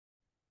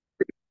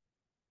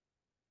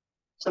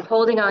So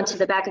holding on to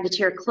the back of the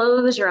chair,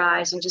 close your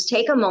eyes and just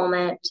take a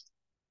moment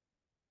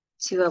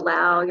to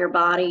allow your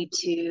body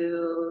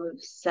to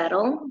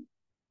settle.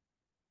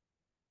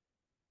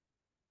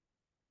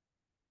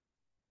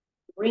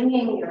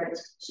 Bringing your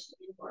attention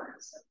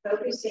inwards, so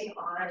focusing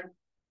on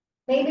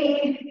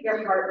maybe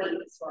your heartbeat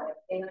this morning,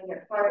 feeling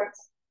your heart.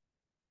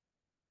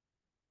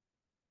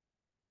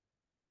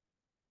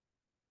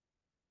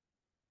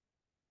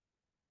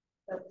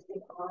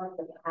 Focusing on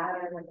the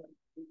pattern of the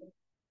breathing.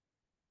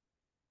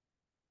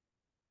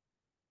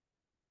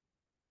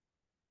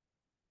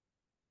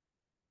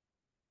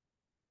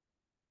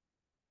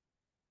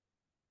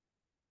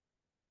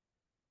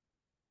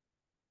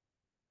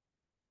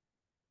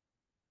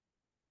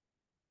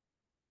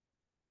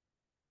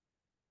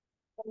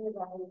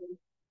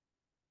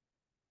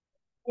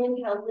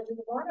 Inhale, lift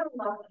one arm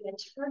up and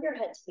turn your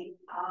head to the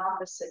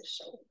opposite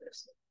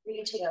shoulders,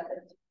 reaching up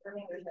and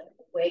turning your head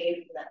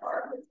away from that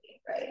arm that's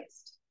being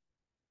raised.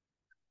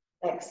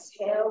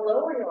 Exhale,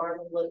 lower your arm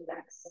and look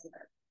back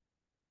center.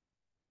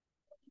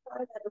 Try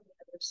that on the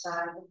other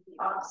side with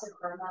the opposite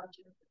arm up to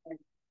your head.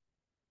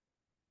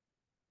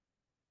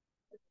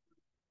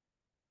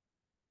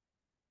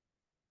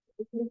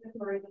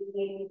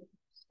 Breathing,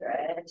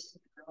 stretch.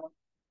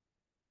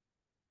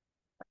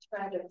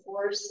 Trying to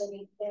force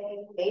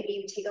anything. Maybe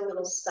you take a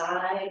little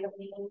side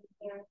lean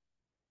here.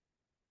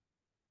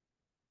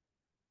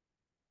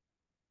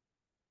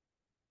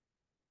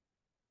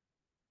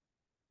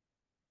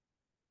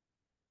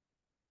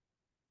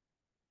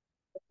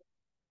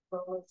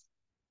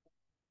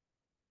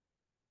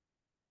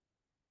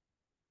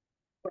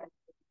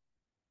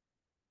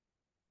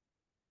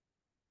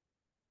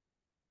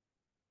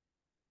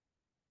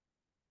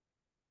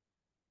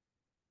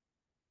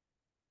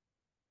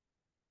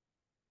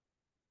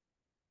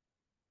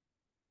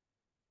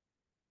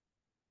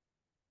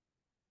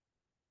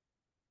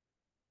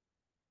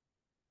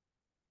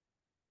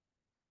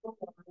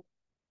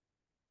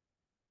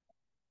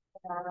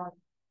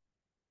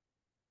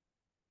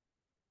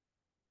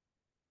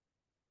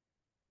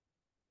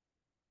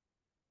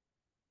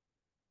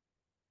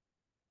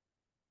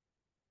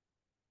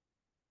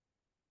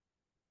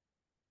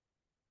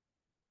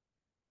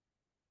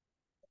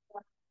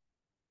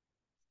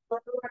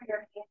 Lower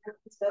your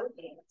hands, both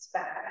hands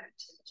back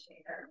to the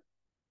chair.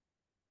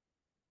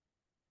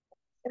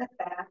 Step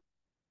back.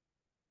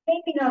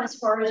 Maybe not as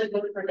far as you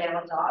would for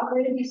down dog.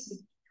 We're going to do some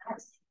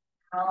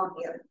cow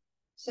here.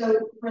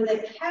 So for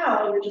the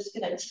cow, you're just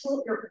going to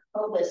tilt your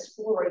pelvis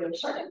forward. You're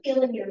starting to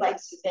feel in your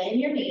legs, bend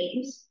your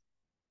knees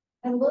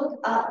and look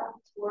up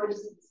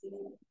towards the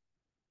ceiling.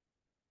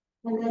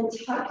 And then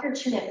tuck your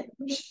chin in,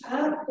 push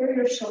up through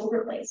your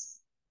shoulder blades,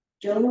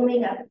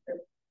 doming up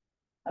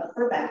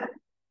for back.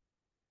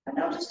 And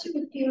I'll just do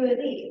a few of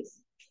these.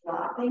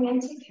 Dropping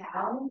into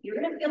cow.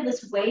 You're going to feel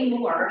this way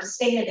more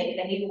standing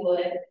than you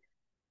would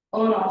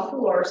on all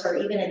fours or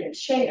even in a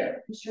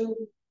chair. Because your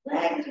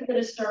legs are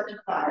going to start to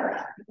fire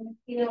up.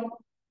 You know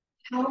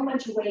how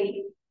much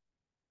weight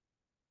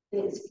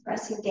is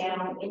pressing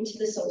down into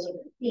the soles of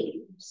your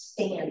feet,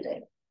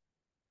 standing.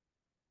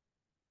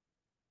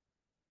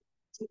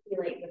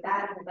 Articulate your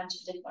back in a bunch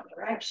of different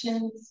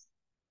directions.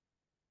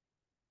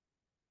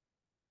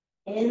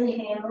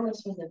 Inhale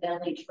is when the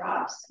belly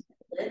drops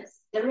and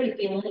lifts. Everybody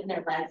feeling it in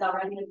their legs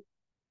already?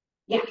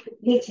 Yeah,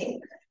 me too.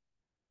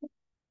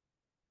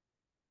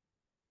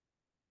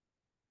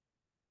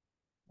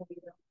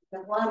 The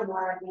one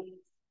more.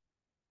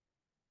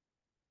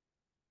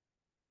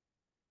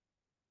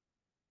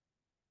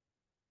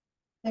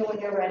 Then when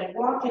you're ready,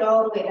 walk it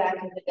all the way back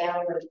into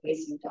downward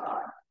facing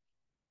dog.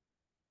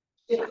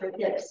 Shift your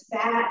hips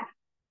back.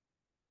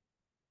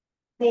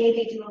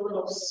 Maybe do a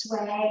little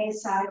sway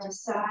side to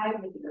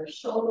side with your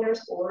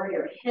shoulders or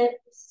your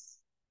hips.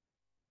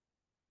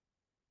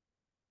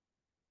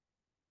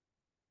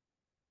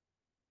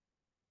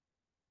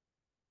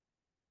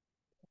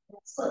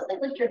 Slowly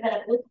lift your head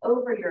up, look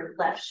over your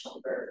left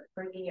shoulder,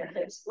 bringing your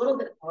hips a little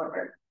bit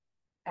forward.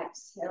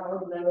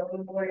 Exhale,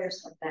 lower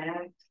yourself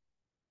back.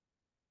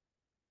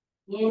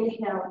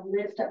 Inhale,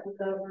 lift up, look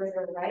over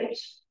your right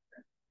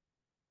shoulder.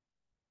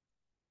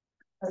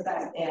 Go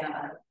back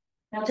down.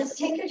 Now just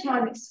take your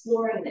time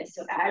exploring this.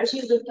 So as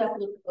you lift up,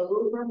 look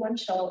over one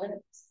shoulder.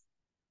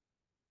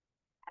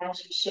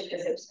 As you shift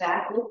your hips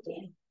back, look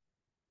down.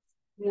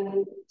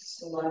 Move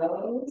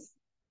slow.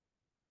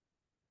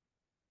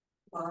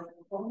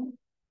 Mindful.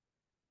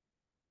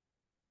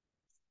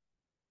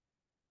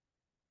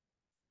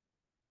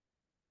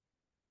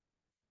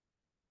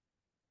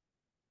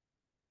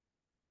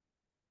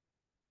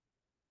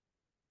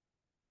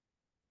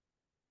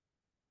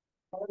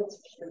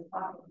 Let's your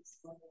bodies.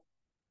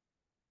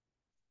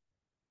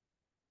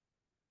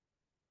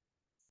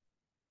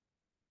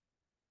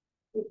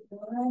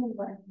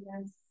 One,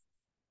 yes.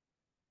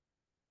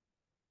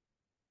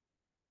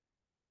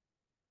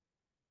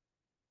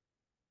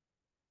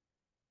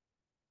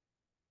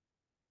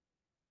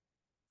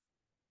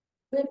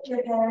 Lift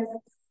your head.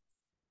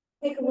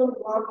 Take a little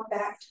walk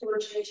back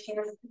towards your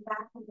chair. Come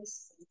back from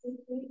this.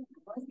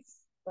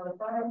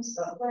 Both arms,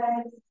 both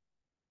legs.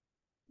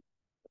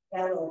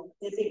 Melanie,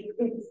 is he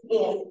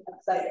in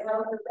upside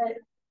down with it?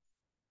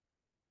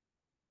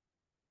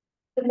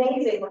 It's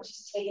amazing what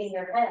she's taking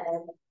your head a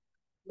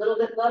little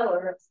bit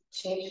lower,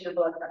 change your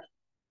blood pressure.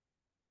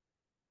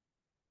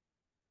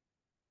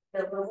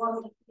 The little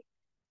one.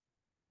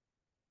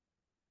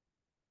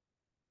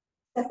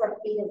 Step our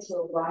feet into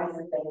a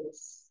rising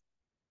base.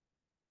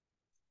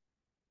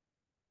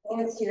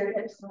 Hands to your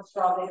hips and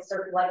strong, big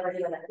circle like we're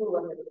doing a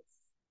hula hoop.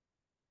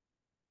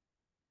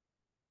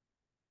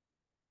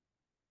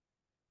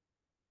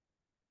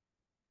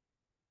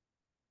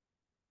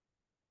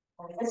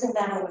 It doesn't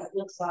matter what it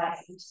looks like,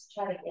 you just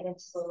try to get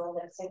into a little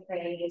bit of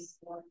synchronous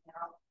work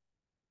out.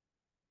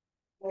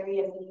 Where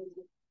you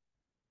need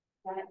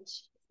that.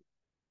 It's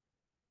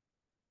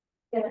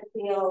gonna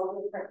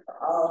feel different for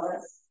all of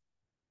us.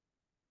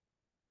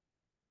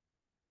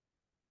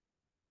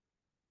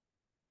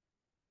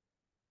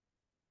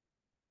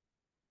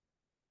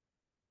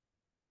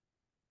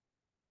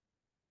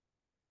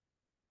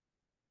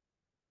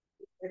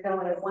 You're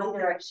going in one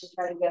direction,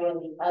 try to go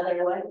in the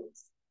other one.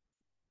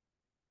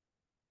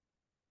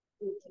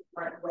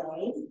 Different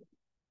way.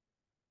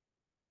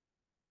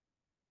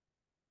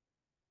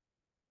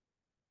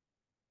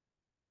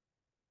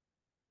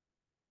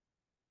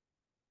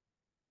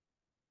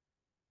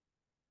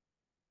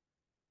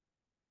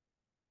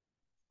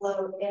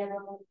 Slow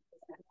down.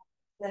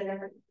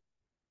 Center.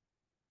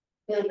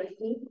 Feel your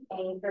feet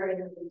anchor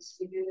into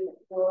the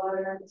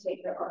floor.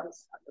 Take your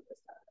arms up to the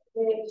side.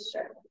 Big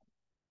stretch.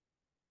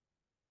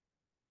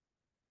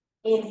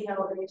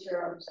 Inhale, reach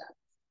your arms up.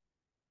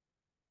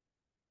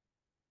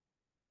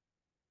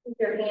 Keep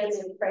your hands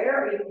in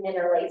prayer, or you can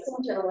interlace them,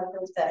 whichever one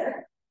feels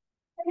better.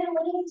 And then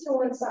lean to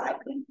one side.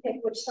 You can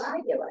pick which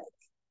side you like.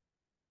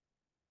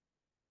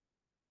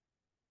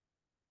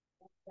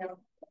 So,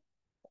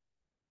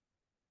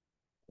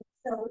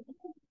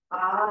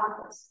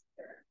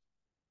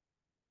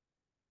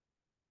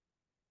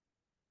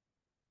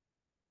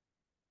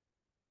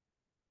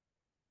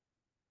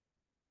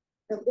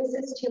 so if this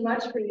is too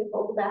much for you,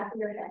 hold the back of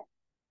your head.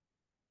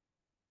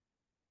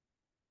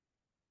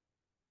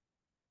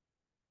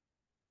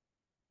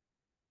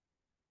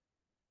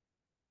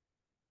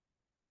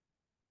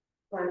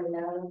 Running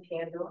out on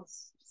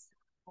candles.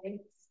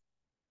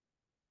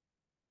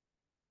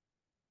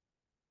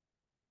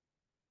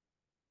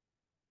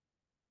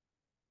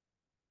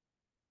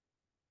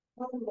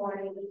 One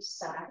morning each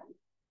side.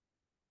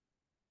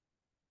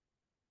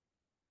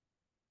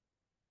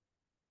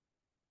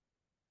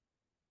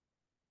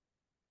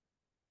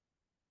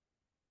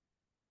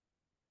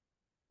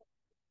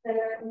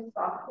 Center and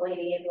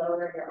softly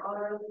lower your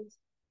arms.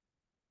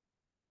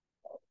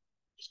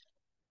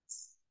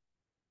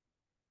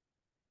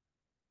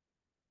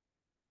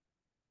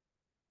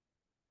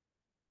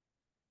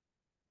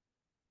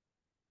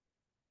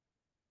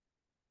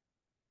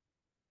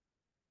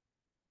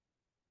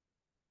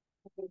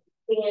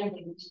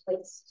 Standing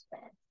twist.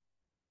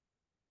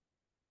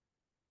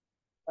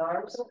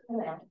 Arms will come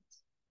out.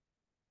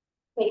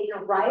 Take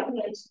your right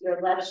hand to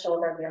your left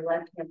shoulder, your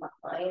left hand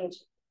behind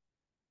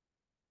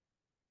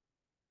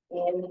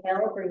you.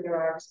 Inhale, bring your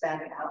arms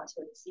back out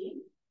to a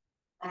T.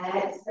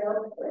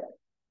 Exhale, flip.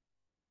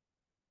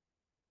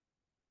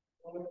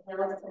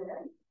 Inhale,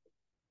 flip.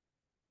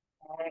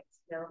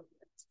 Exhale, flip.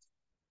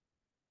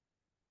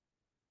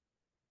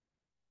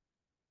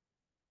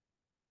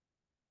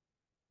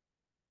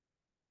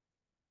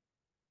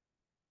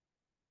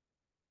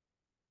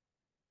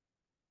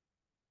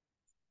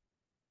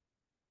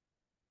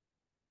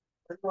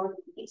 Before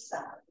each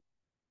side.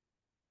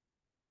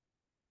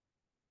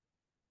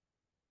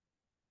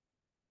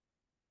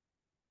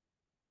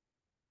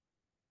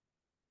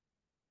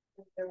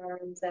 Put your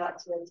arms out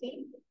to a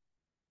T.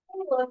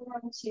 And look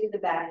onto the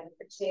back of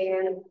the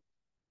chair.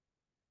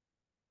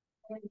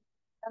 And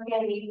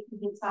again, you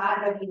can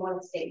decide whether you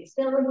want to stay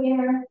still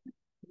here,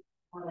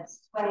 want to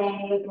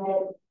sway a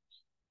bit.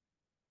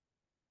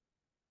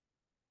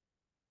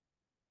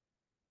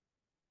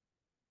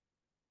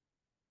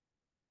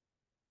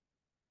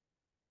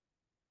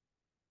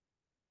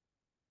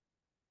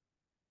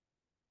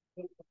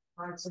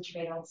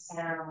 Concentrate on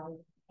sound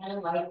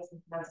and lights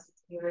and just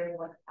hearing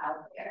what's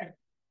out there.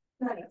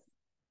 Nice.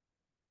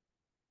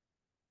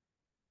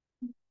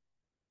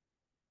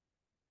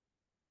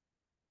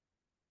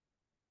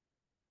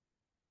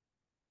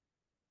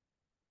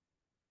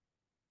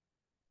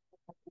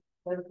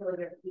 Pull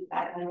your feet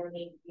back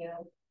underneath you.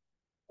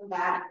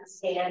 Back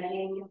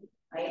standing,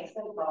 nice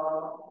and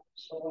tall,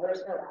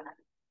 shoulders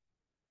relaxed.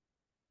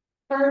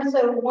 Turn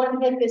so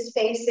one hip is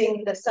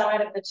facing the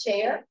side of the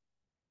chair.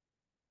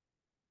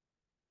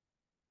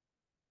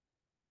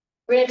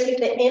 We're going to take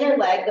the inner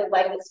leg, the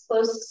leg that's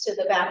closest to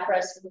the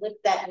backrest, and lift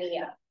that knee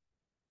up.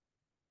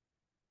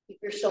 Keep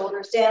your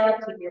shoulders down,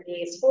 keep your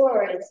knees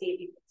forward, and see if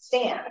you can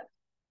stand.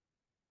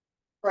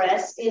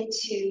 Press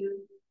into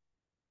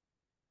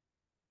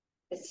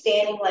the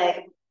standing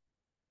leg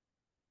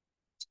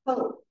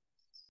toe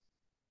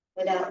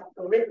without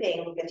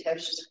gripping the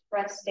toes, just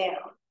press down.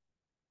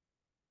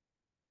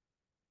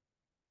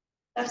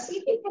 Now see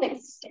if you can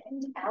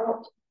extend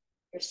out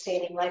your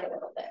standing leg a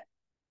little bit.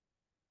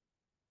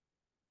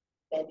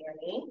 Bend your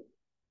knee,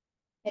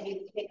 and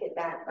you kick it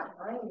back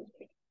behind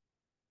you.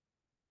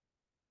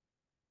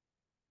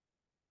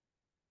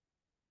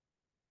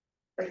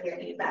 Bring your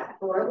knee back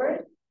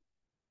forward.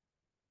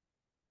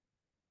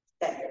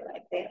 Set your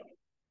leg down.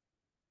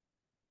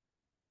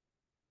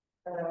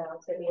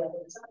 Around to the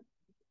other side.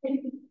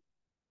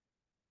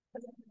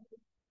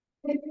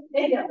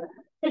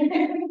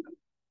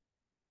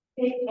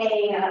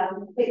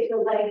 Pick the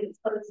leg that's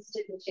closest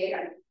to the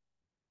chair.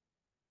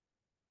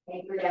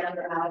 Anchor down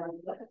your outer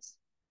foot.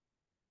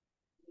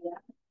 Yeah.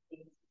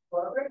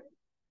 Forward.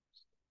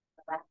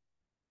 Back.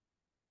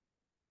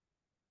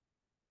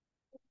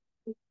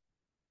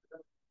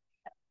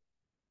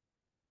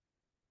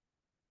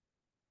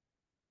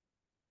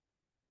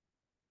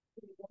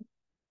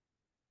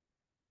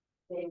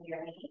 Bend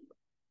your knee.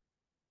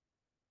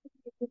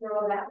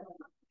 Throw that one.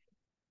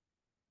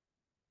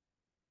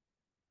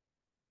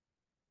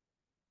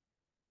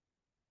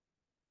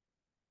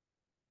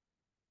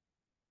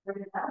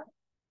 Bring it up.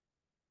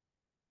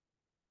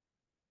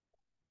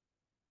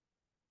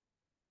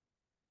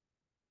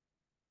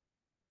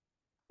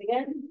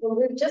 Again, we'll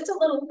move just a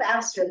little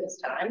faster this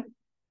time,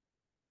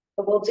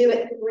 but we'll do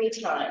it 3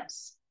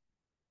 times.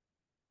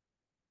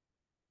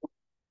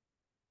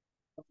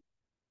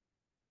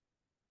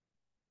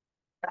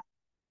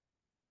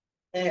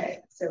 All right,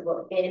 so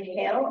we'll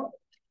inhale,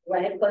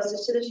 leg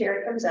closest to the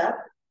chair comes up.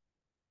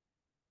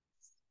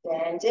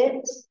 Bend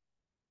it,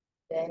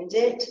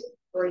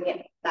 bring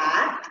it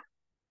back.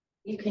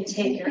 You can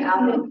take your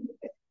outer,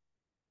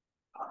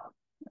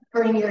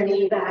 bring your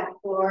knee back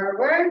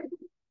forward.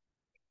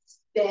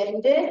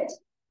 Bend it,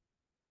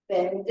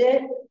 bring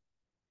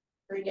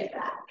it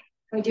back.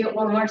 Can we do it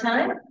one more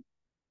time?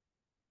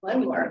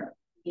 One more.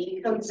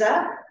 Knee comes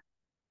up,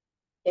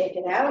 take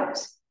it out,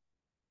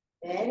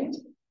 bend.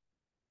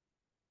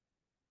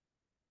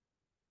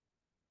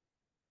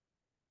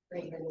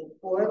 Bring your knee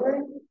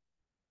forward,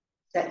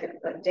 set your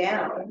foot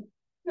down.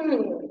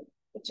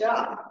 Good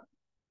job.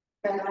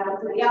 Turn out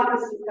to the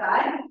opposite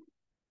side.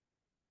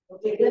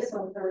 We'll do this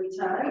one 3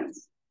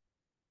 times.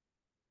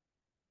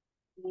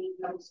 Knee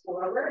comes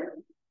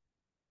forward.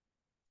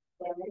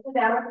 Bend it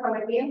down in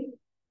front of you.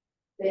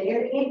 Bend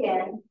your knee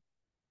again.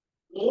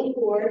 Knee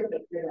forward,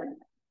 get your leg.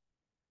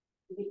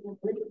 You can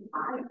lift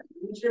higher.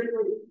 Use your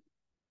glute.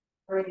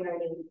 Bring your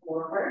knee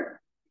forward.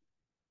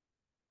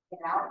 Get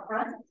out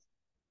front.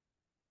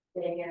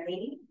 Bend your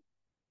knee.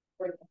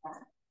 Bring it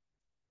back.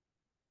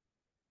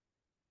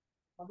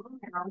 Come on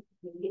down.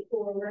 Knee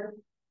forward.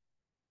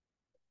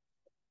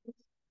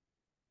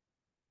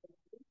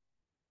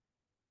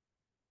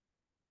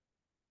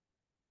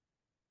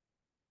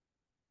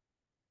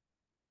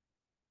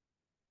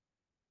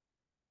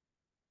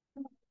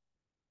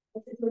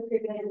 This is what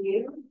you're going to do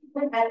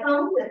at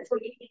home. That's where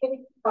you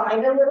can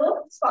find a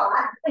little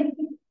spot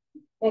in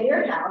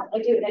your house. I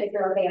do it at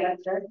your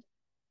manager.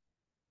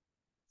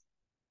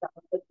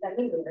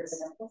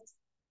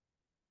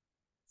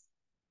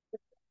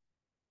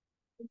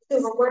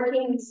 So we're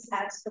working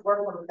as to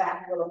work on the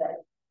back a little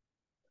bit.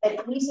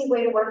 An easy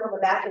way to work on the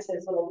back is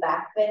those little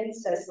back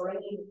bends. So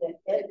bringing the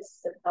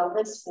hips, the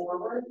pelvis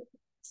forward,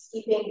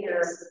 keeping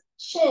your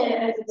chin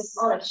as if it's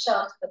on a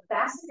shelf. The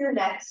back of your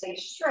neck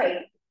stays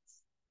straight.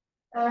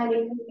 And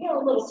you can feel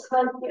a little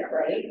tug here,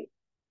 right?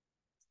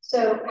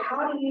 So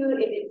how do you,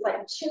 if it's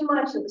like too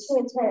much and too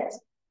intense,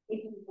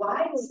 if you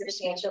widen your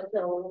stance, you'll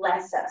feel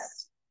less of it.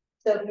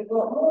 So if you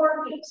want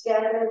more, keep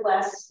together,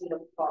 less,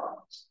 you'll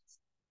fall.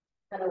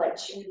 Kind of like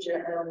choose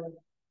your own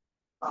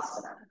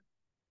asana.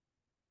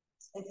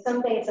 And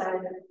some days I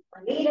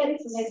need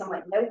it, some days I'm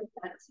like, nope,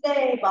 not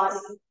today, body.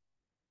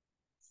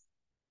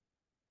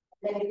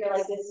 And then if you're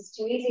like, this is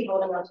too easy,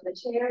 holding onto the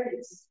chair,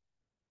 it's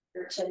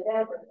your chin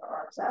down, bring your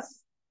arms up.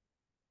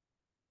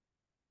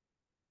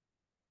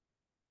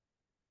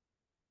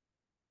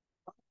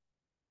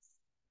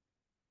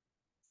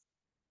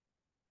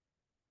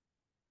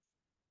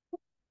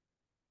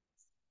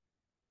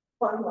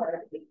 One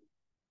more.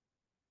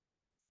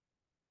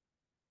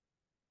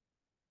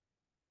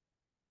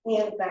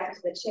 Hand back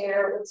to the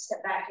chair. Let's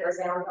step back to our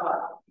down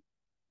dog.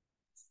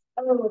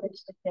 Oh,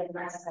 that's just a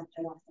nice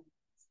section. All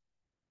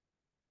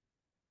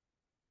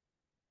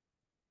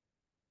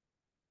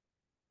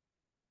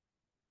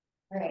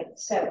right,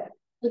 so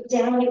look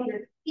down at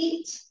your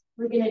feet.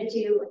 We're going to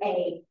do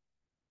a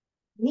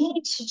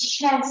knee to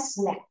chest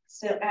neck.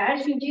 So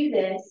as you do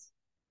this,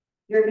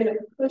 you're going to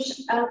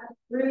push up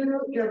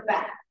through your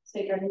back. So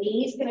your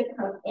knee is going to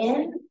come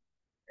in,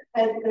 your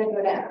head's going to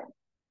go down.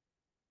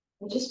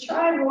 And just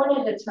try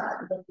one at a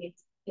time.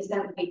 It's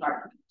going to be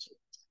hard to do.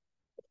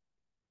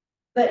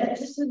 But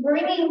just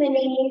bringing the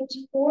knee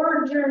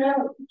towards your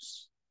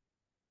nose.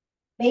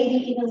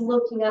 Maybe even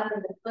looking up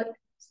in the foot.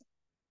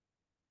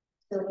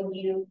 So when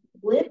you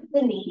lift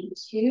the knee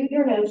to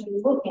your nose,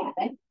 you look at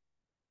it.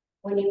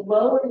 When you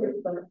lower your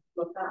foot,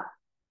 look up.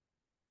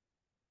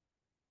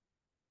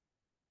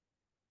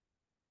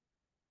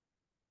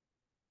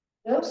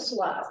 Go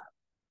slow.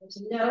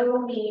 There's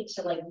no need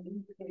to like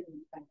move really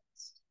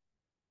fast.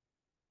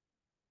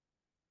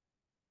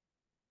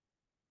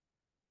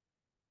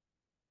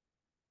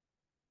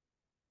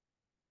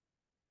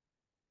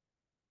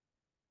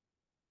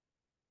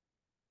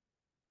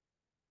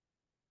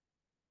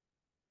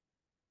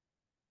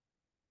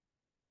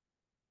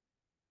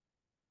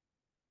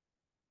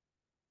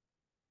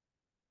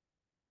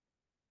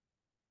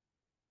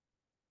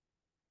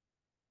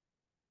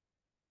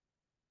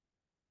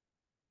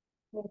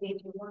 Maybe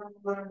do one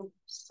more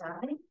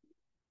side.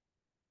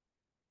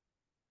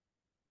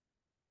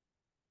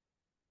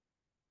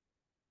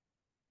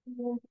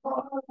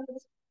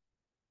 Pause.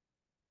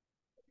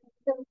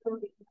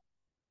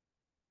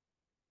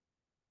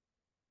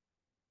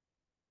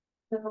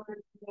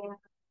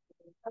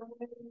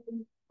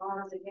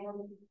 Pause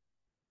again.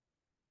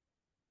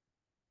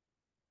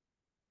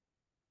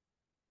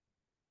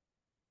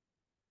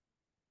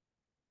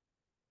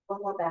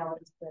 One more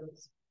balance,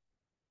 please.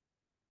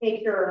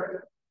 Take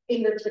your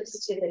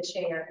fingertips to the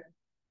chair.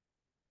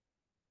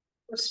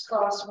 Just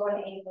cross one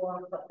ankle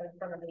and put them in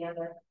front of the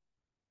other.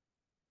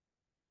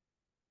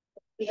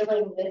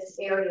 Feeling this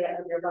area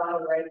of your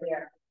body right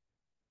here.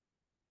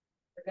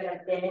 You're going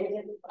to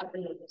bend the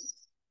knees.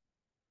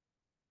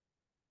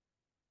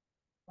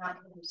 Now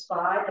you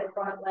slide the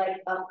front leg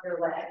up your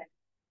leg.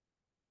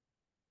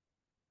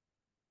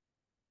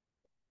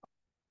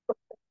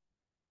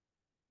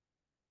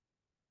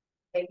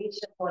 Maybe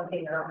just one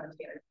finger on the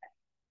chair.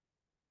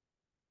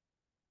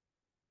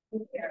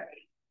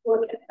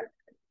 Look at her.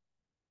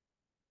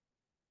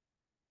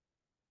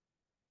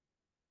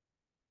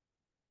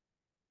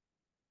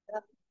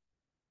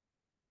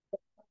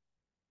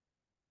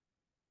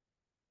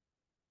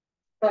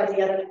 By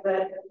the other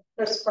foot,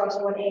 crisscross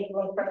one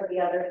ankle in front of the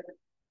other.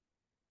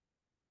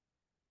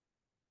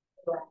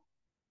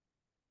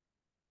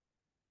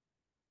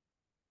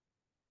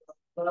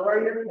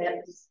 Lower your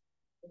hips,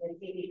 and then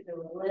see if you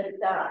can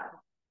lift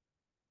up.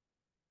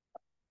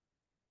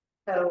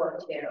 Toe or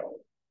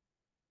two.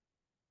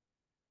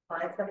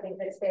 Find something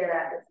to stare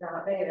at that's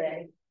not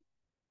moving.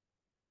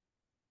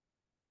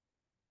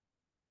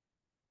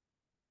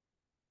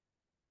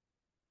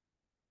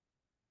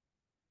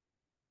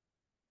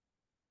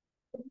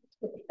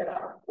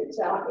 Good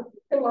job.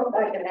 Come on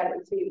back and have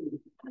a seat.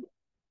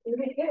 You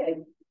did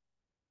good.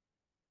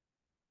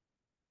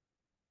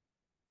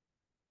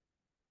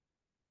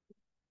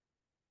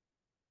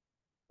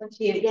 Once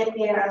you get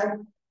there,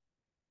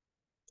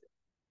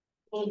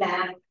 lean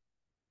back.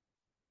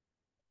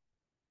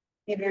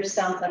 Give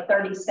yourself a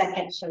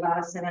 30-second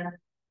Shavasana.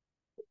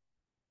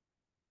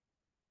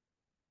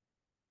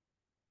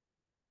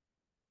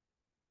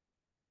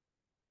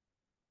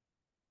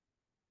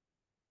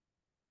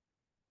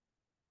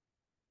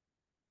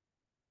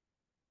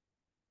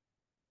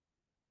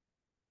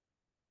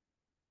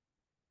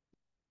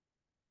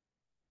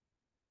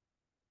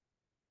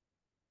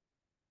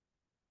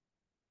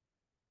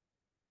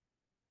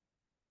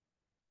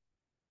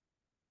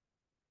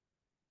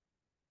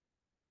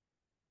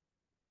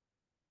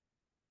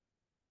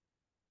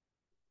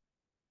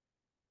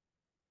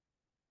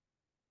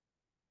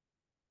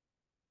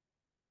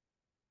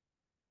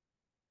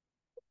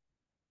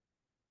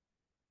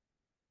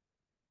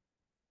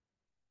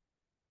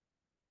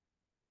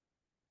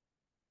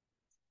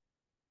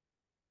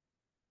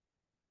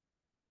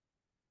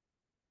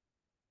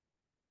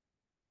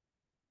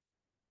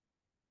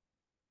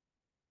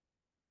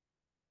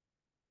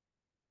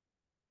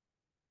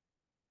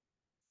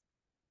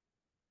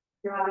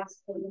 Your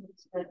eyes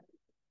closed.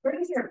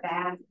 Bring your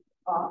back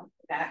off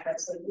the backrest.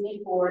 So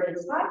lean forward and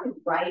slide your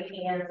right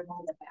hand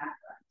on the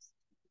backrest.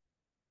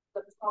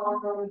 The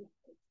palm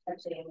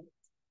touching.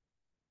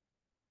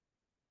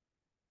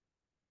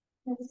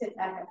 And sit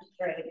back up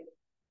straight.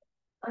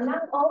 And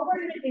now all we're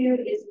going to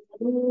do is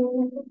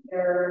move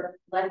your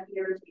left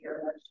ear to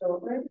your left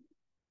shoulder. And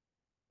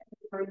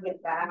bring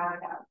it back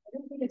out. I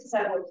think it's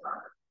several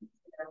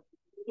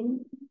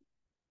times.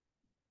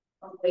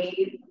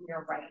 Away from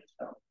your right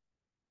shoulder.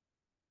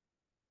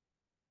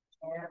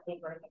 Gently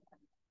bring it back.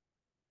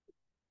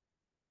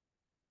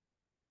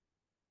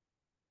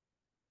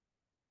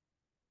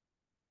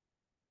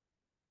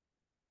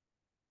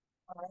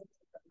 All right,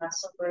 the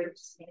muscle group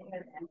standing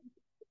there.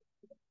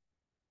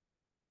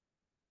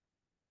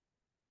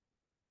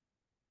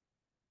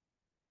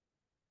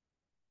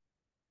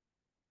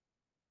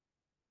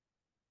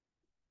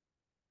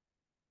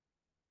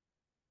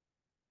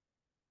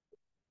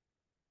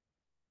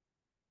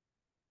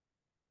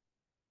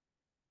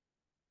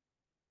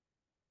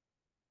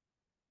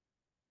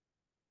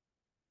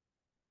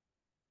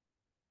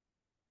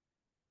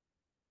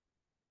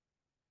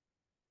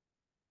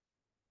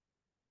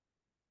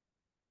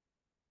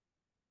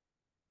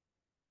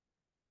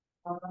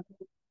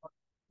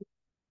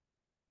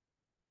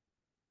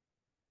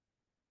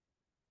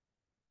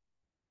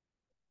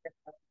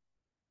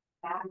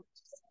 Back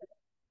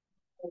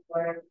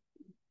forward.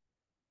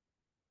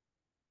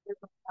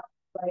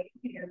 Right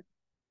here.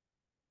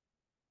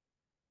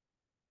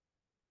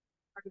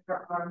 Bring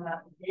your arm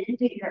up,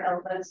 bending your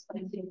elbows,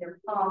 placing your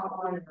palm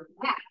on your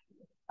back.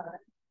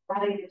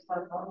 Patting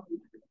yourself on.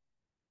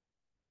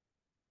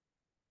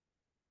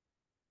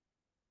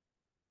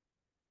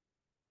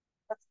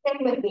 Stay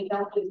with me,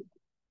 don't lose.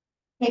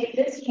 Take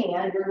this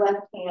hand, your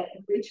left hand,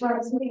 and reach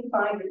around so you can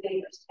find your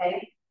fingers,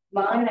 okay?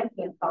 Mine I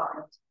can't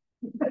find.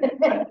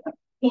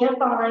 Can't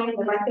find,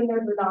 and my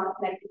fingers are not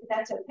connected, but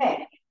that's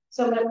okay.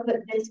 So I'm going to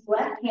put this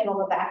left hand on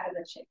the back of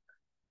the chair.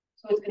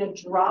 So it's going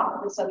to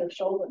drop this other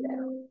shoulder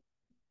down.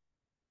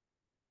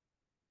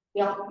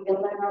 Y'all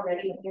feel that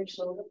already in your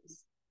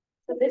shoulders.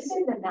 So this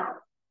is the mouth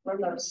where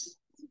most.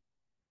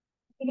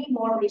 You need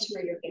more reach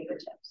for your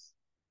fingertips.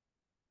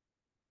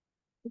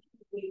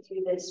 We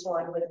do this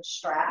one with a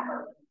strap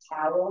or a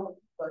towel,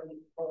 or you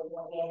hold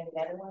one hand and the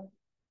other one.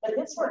 But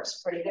this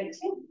works pretty good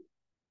too.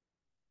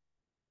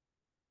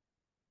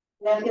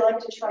 Now, if you like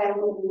to try a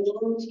little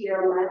lean to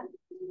your left,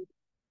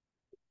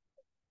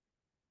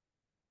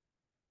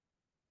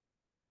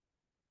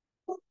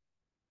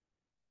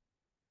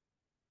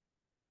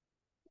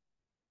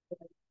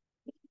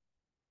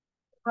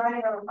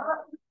 right arm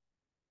up,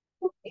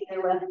 take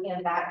your left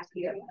hand back to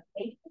your left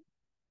knee.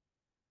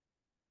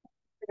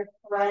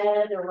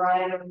 Thread the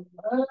right arm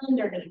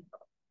underneath.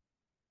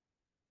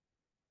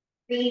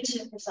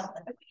 Reaching for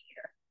something over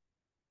here.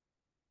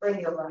 Bring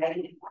your right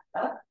hand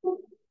back up.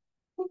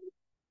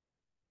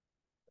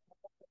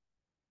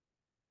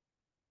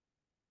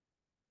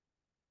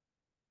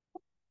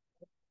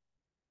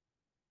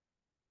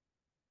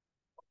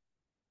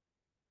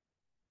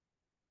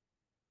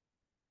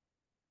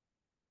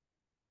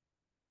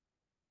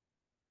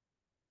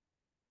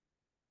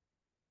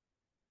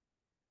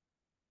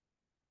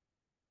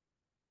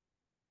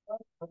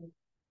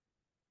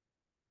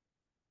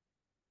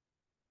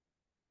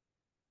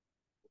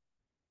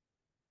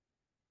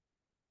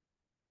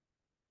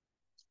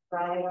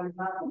 Right arm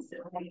up, so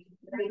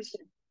reach.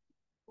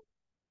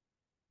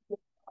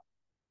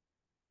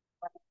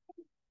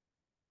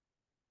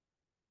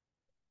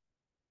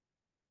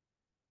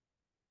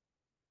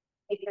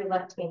 Take your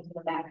left hand to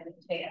the back of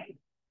the chair.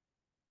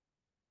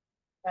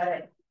 Got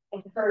it.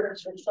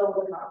 Encourage your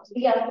shoulder arms to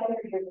be up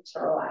under your to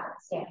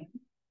relax. Yeah.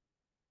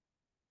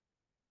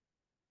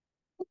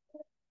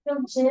 So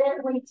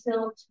gently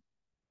tilt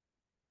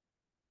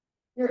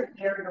your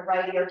ear, your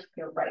right ear to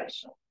your right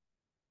shoulder.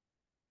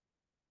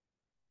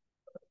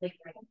 So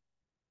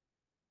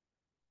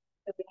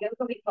the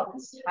yoga we call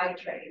this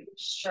titrate,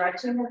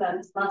 stretching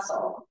the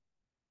muscle,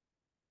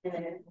 and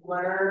then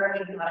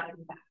learning how to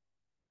come back.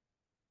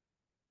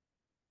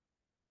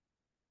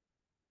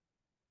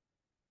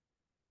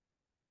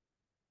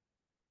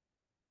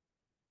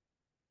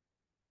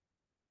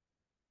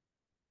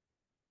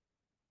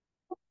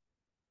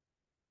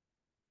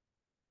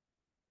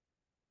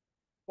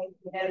 Okay,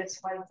 you notice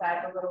one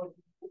side a little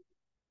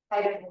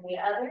tighter than the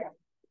other.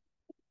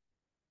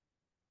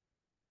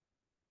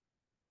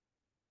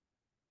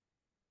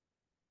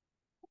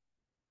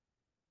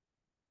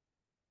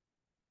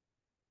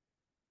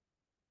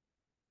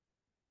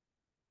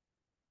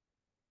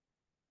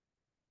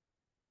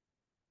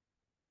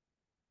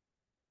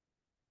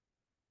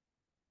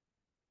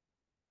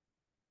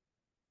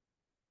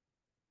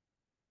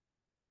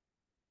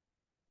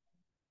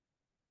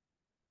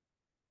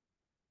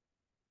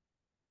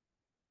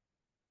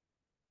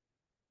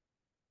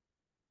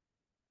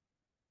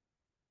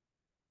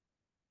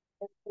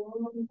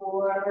 Lean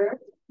forward,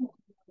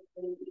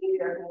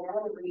 your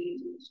hand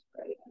reach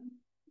straight.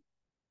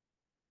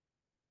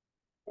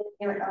 Take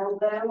your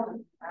elbow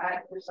and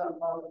pat yourself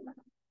all the way.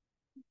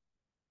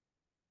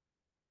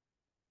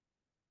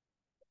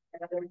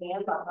 Another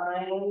hand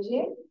behind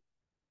you.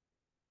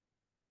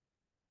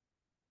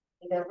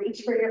 Either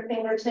reach for your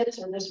fingertips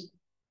or just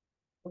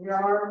your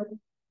arm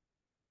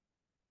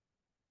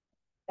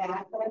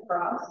back and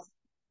across.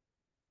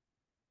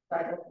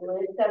 Try to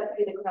lift up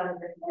through the crown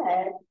of your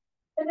head.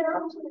 And then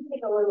I'm just going to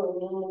take a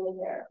little lean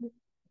here.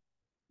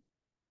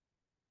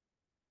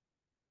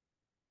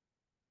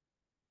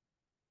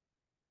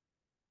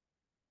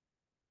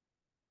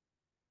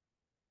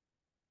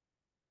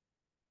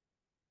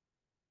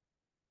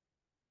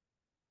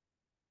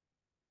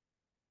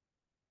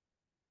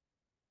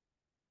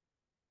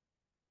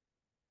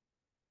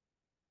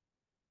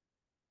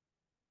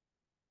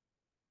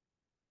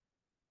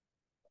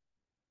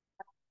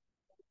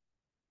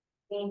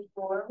 Lean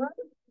forward.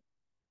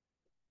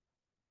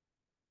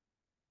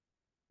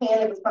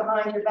 Hand is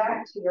behind your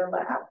back to your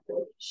left.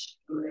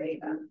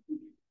 Straight up.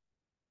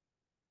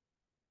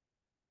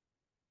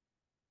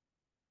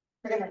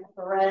 We're going to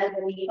thread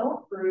the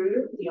needle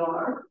through the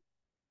arm.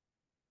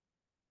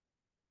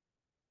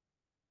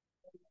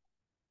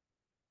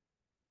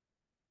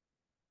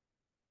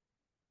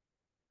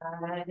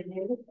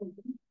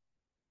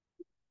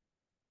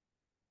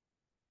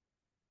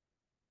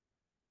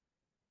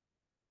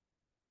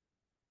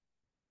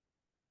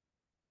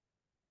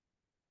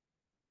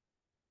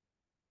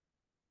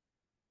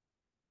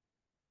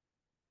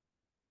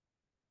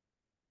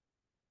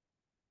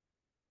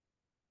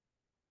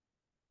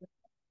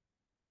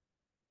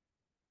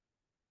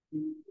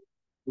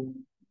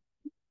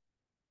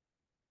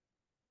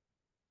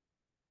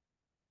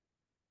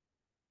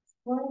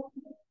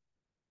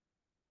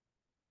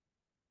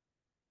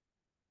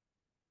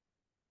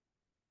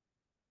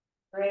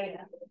 Great.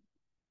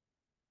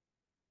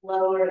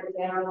 Lower it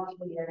down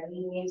to your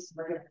knees.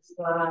 We're going to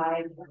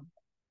slide.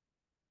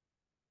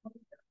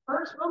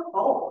 First, we'll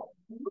fold.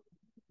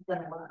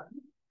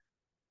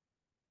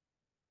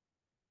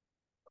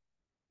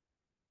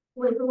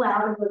 Wiggle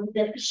out a little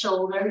bit the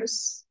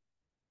shoulders.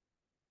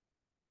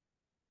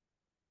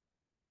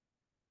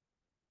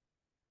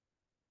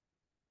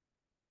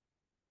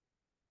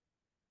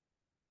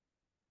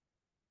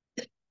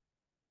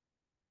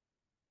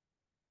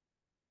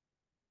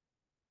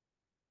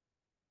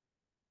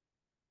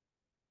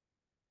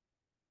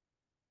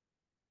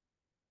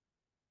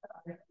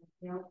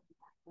 You know,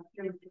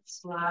 after you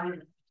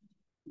slide,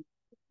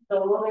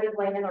 slowly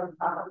land on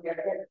top of your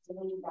hips,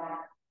 lean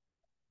back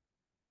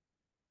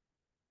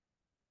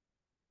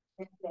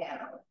and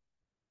down.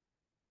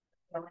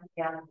 Going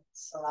down,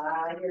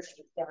 slide your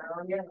feet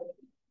down your leg.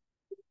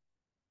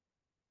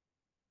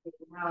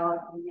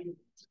 Now you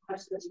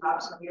touch the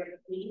tops of your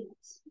feet.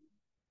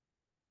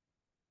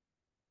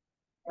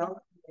 Don't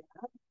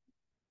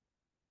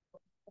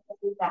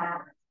do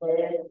that.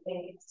 Little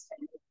things.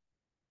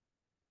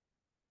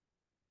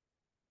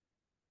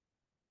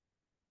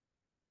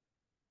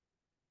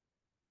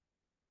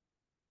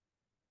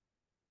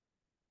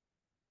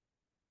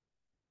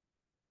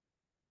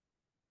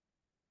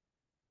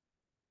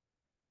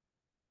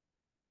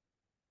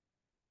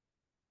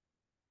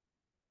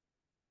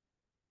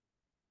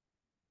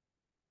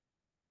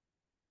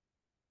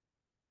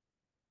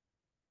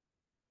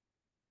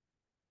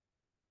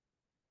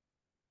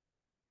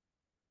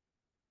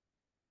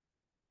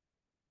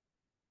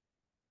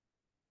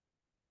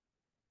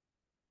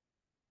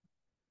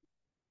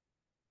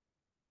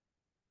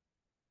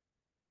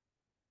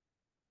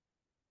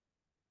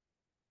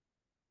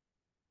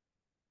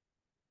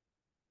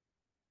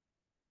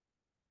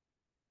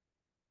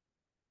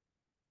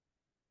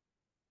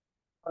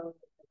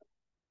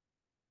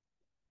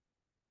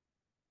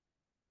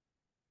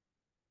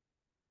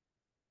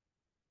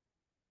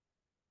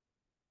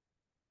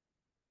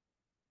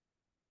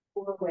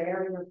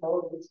 Where your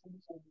both is in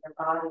your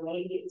body,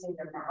 maybe it's in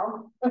your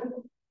mouth,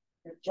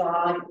 your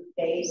jaw, your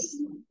face.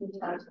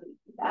 Sometimes we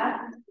do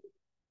that.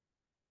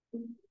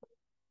 If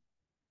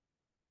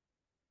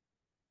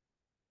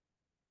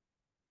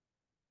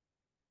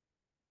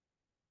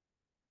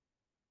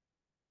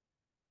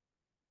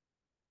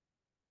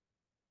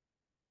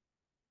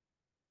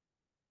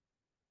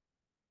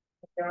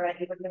you're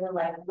ready, we're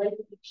gonna lift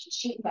the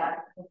cheek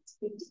back and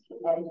speak to the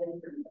edge of your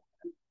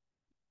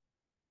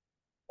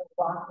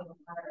walking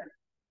hard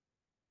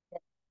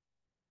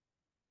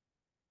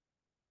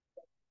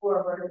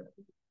forward.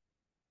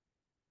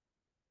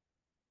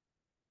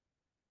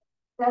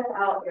 Step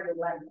out your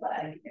left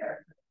leg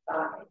here,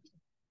 side.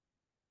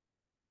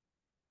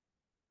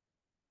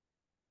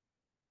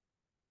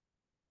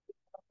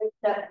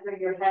 Step through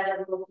your head a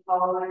little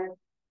taller.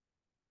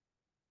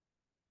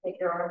 Take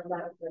your arms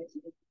out with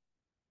you.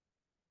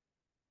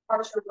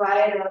 Arch your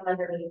right arm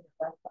underneath your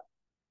left leg.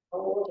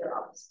 Hold your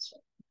opposite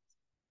shoulder.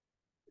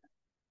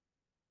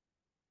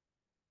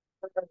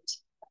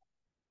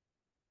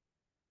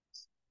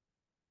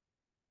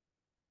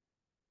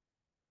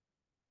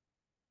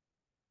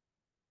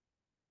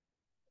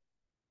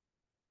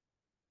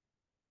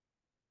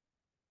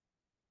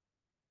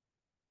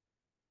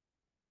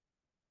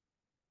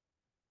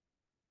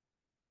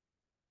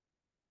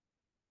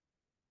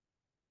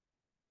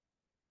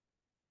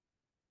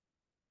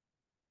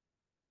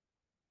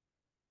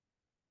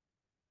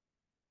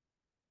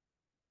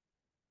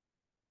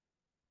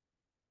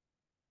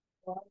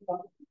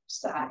 One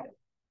side.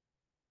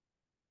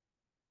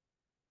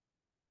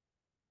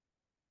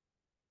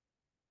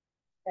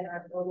 And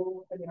our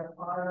open your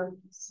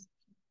arms.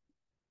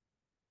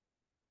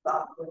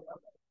 Softly open.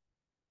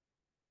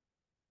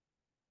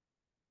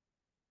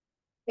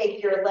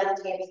 Take your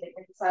left hand to the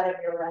inside of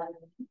your left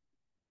knee.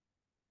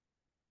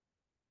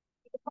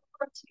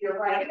 To your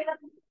right hand,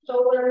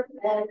 shoulder,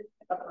 and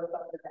upper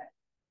of the neck.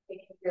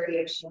 Take a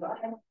variation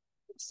line.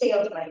 Stay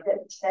on my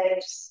hip today.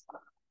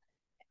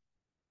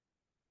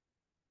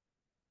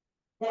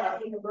 Now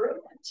you can bring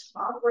the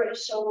top right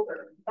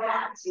shoulder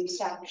back. So you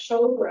stack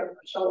shoulder over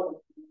shoulder.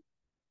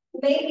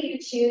 Maybe you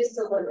choose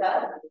to look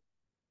up.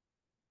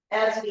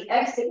 As we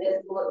exit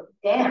this, look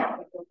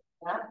down.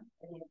 And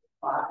you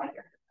fly.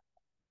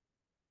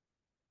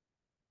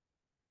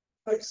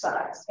 Switch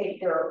sides.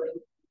 Take your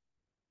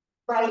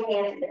right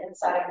hand to the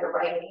inside of your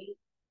right knee.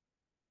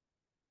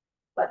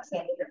 Left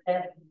hand to your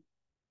hip.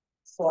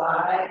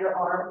 Slide your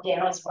arm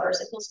down as far as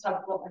it feels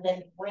comfortable, and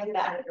then bring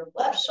back your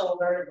left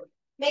shoulder.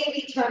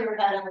 Maybe turn your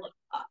head and look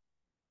up.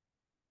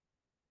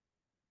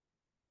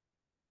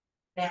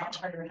 Now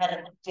turn your head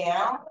and look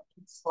down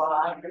and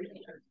slide your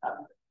hands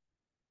up.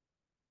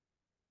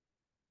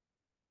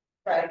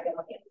 Try to go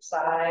on the other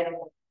side.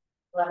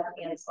 Left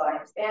hand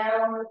slides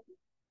down.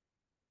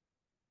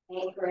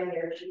 Anchor in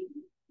your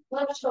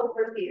left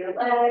shoulder to your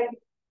leg.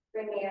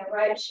 Bring your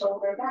right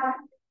shoulder back.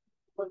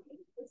 Looking to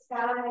the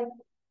sky.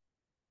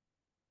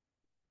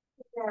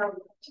 Now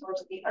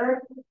towards the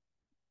earth.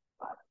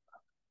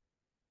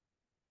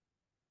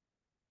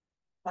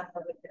 The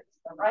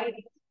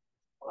right.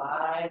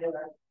 Slide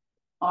your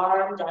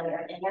arm down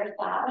your inner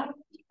thigh.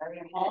 Turn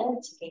your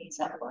head to gaze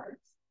upwards.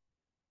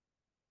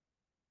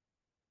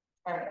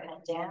 Turn your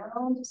head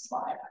down to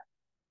slide up.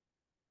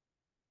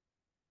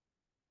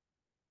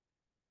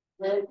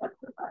 Lift up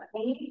your front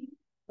knee.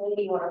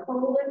 Maybe you want to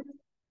hold it.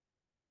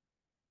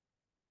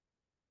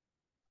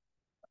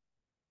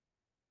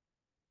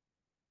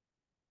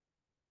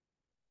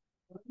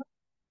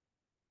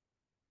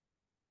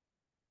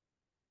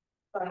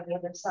 On the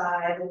other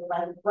side, and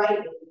then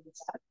right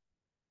side.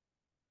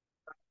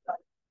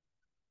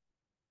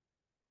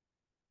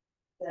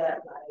 the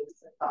legs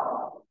to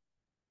follow.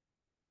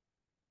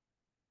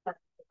 Tuck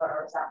the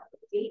burrows out to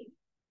the feet.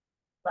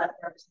 Left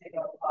arms may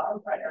go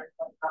above, right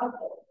arm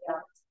go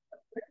up.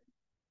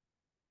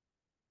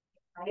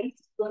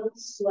 Nice little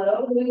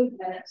slow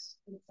movement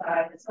from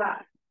side to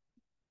side.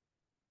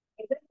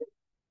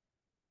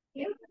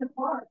 Give the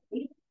bar.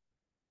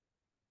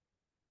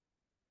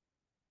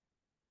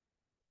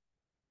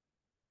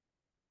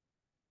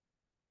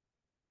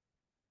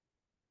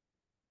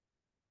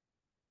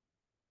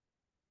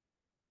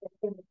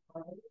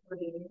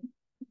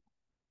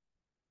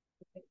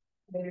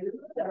 Move.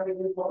 Are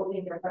you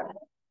holding your breath?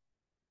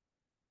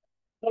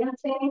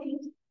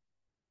 Dancing.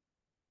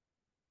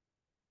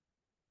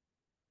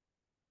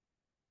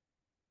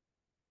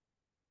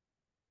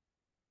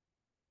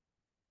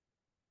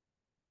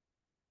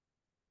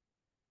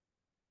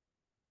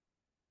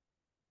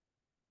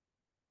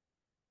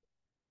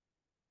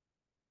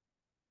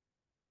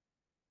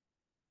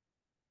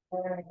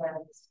 Very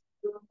nice.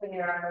 Open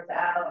your arms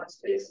out,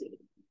 squeezing.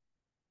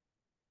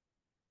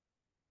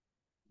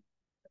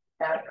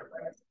 Out your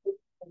breath.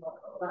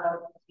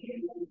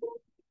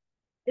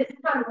 This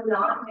time we're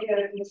not going to go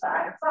to the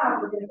side to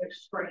side, we're going to go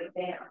straight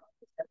down.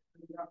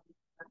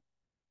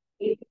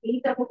 If you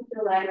need to hold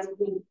your legs,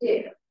 please do.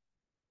 If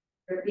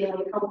you're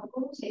feeling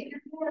comfortable, take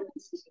your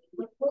hands to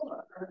the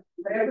floor or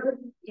whatever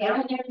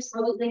down there is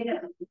really they go.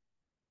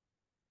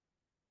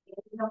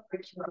 Don't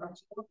reach your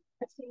arms.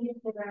 Let's see if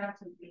the ground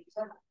to reach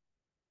up.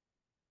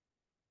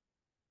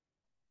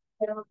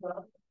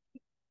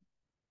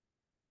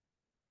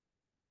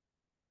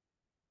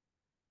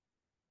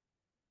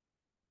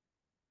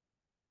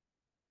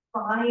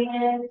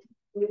 Quiet,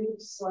 move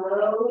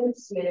slow and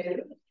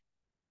smooth.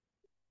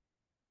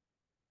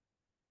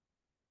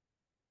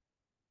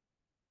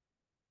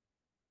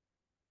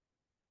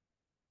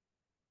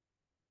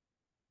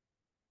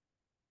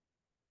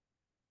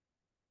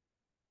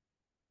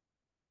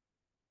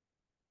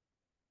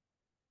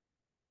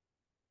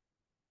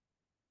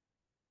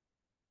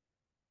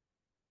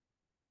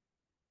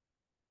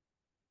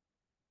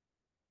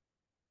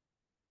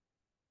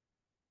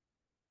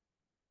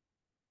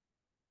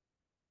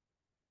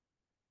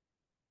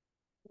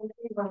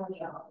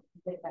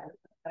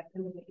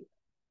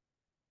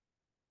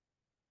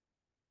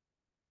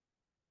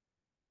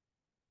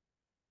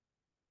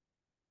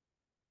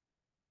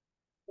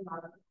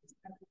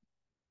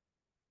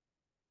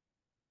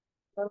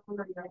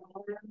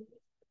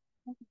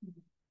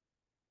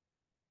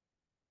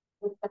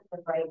 Look at the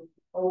right,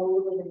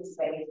 hold it in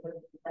space with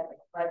the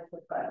right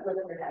foot, lift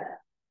your head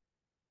up.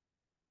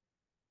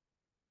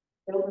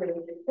 Don't breathe.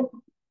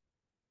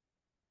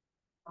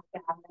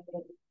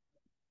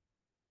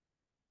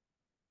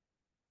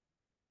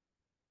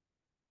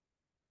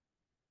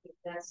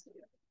 That's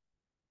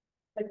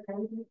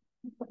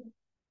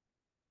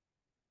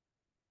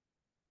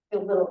a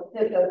little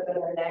pivot over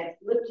the neck.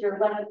 Lift your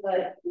left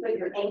foot, put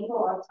your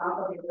ankle on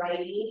top of your right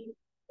knee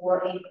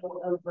or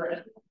ankle over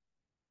it.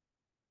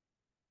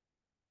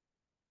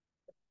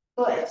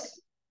 Foot.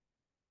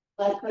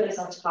 Left foot is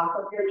on top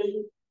of your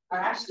knee, or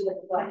actually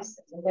with the flex.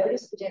 And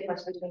notice the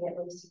difference between it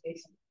those two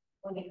things.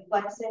 When you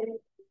flex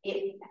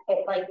it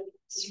like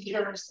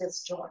secures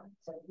this joint.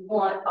 So you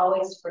want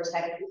always to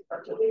protect these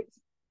joints.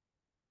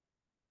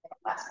 It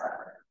lasts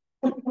forever.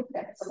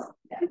 That's enough.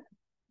 Yeah.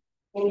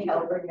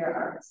 Inhale, bring your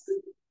arms.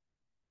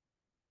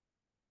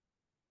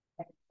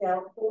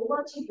 Exhale, pull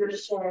onto your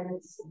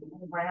shins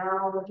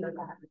around your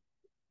back.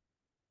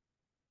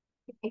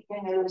 Keep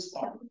your nose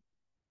down.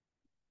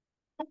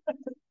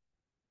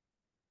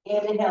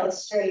 Inhale,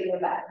 straighten your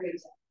back,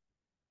 reach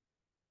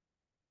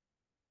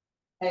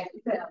up.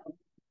 Exhale.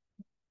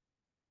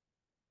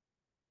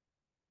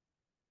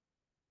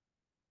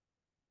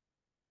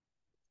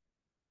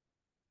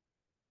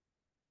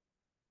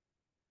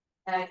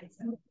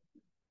 Exhale.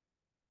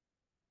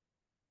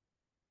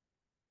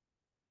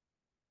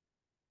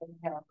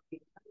 Inhale.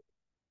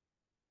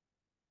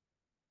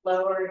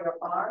 Lower your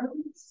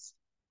arms.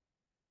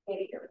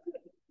 Take your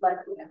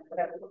left hand,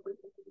 whatever.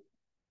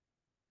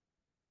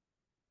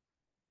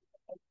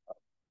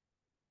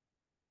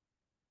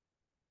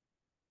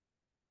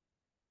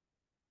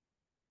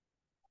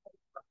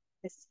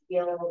 This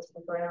heel to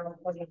the ground,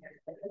 pointing your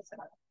fingers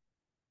up.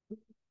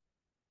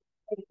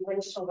 Take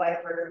windshield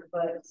wiper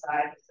foot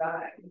side to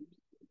side.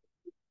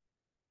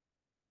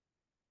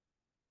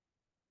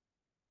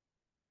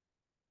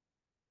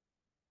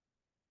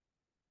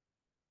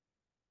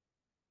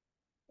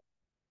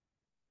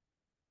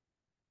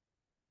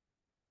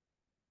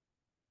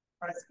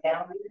 Press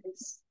down,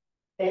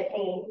 bent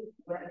knee,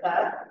 lift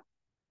up.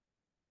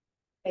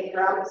 Take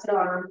your opposite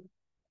arm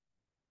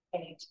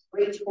and you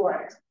reach for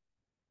it.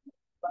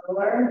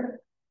 Lower.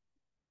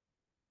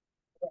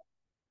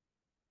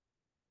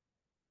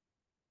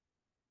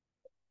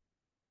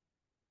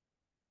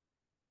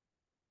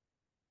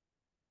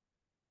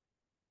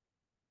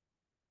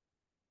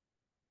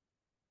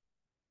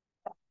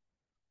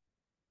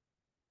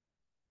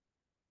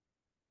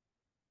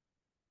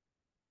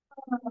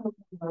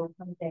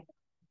 Come down.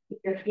 Keep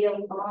your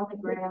heels on the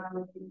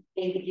ground.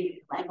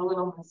 Maybe do like a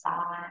little massage.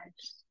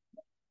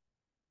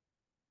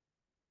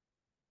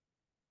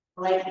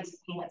 I like these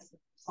pants.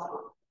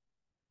 So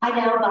I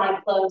now buy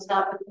clothes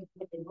not because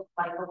they look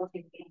like or what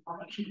they feel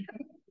like.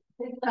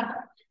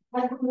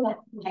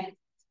 Like,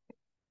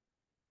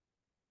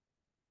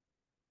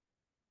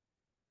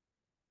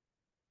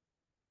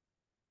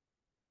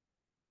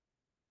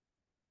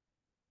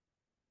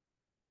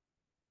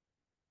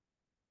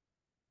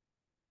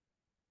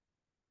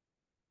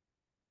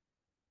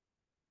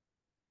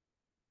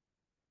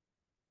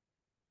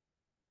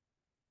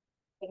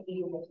 taking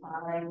your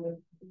time,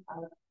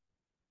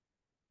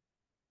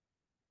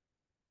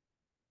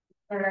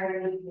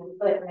 turn your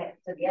foot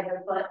next to the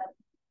other foot,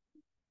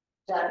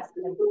 just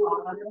in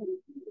the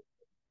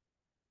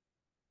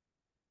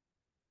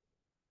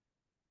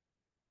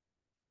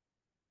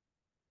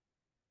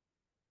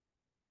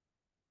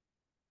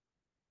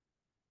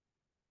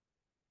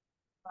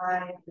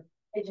find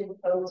pigeon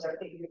pose or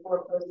figure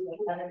four pose on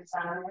the other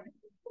side.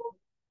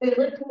 So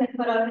lifting the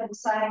foot up and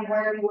deciding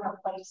where you want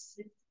to place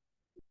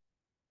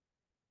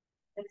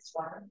this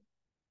one.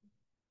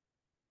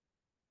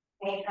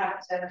 May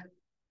have to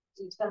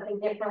do something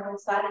different on the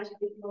side as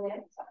you do on the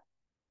other side.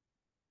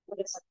 Put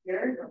it up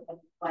here or put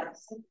it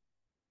place.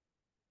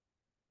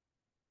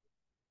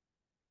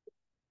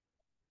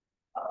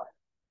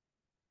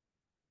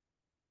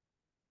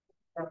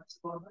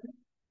 Forward.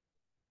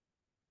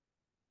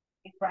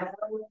 Breath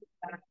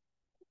back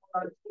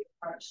towards the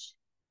arch.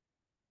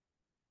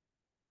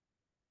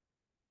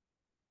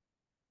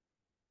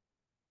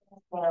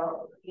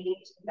 So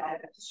feet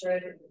back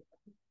straight.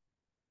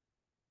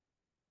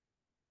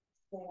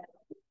 Yeah.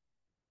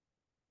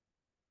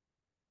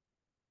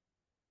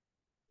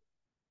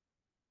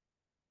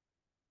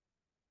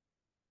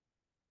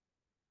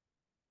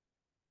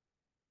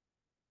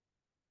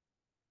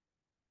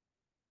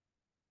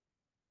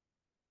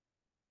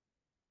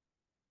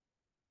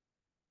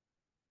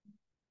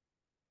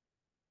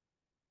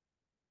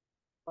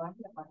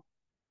 Wonderful.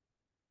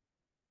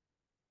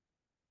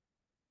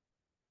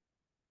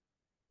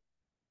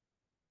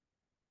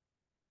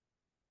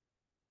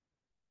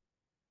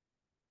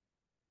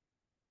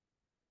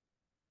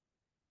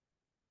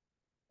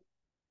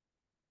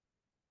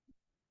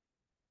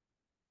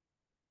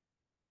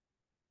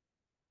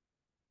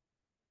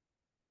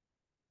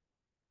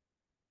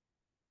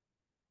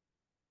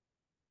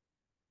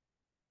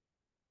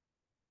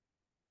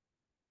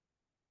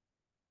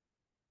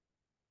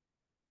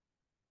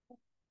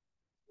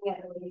 Yeah,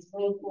 release,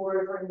 lean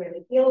forward, bring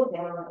your heel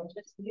down, and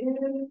just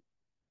use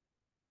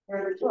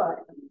your foot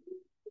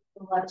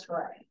from left to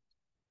right.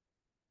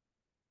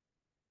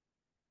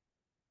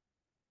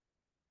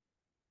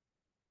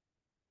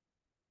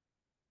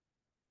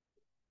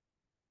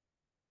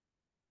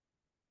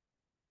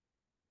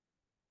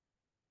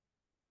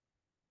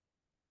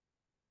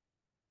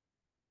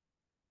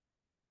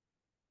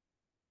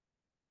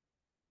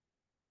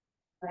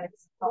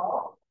 Nice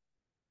tall.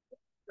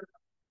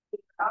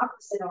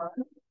 Opposite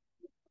arm.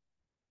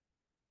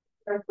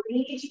 Or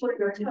reach for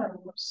your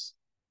toes.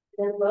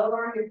 Then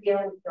lower your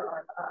heel with your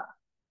arm up.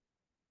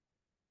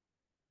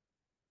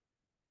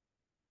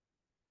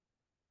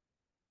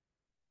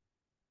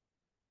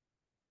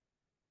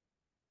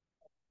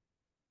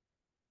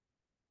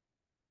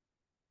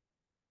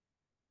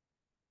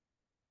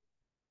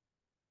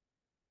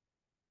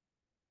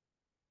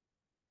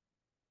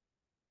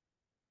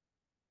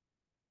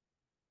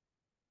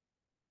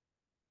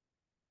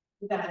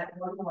 You got it.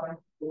 One more.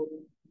 Your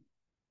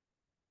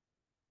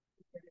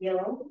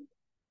heel.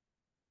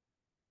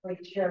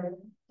 Reach your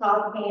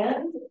top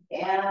hand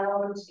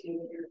down to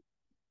your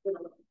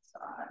little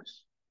massage.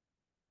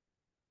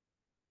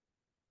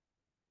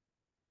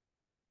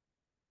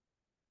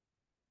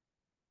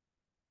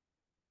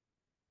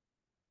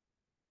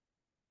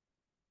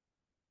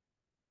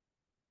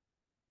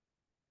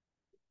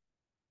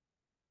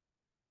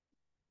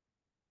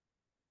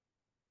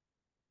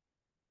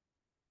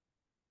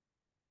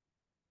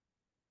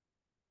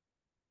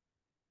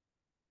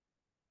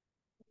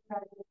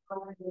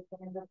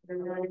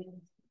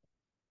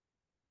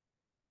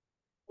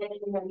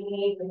 Taking the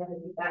knee, we're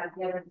going to be back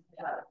together.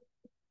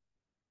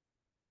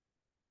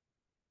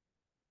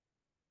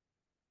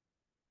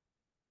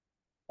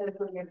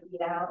 Putting your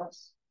feet out,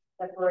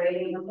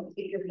 separating them,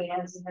 keep your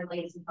hands and your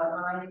legs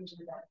behind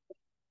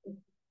you.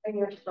 Bring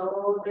your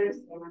shoulders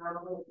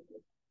down.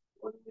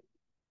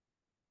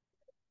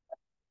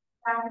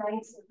 Back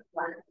nice and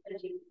flat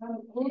as you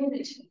come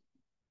into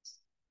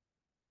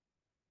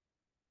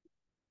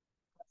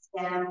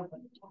down.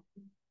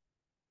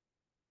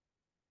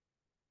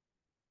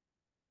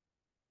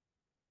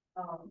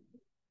 Um,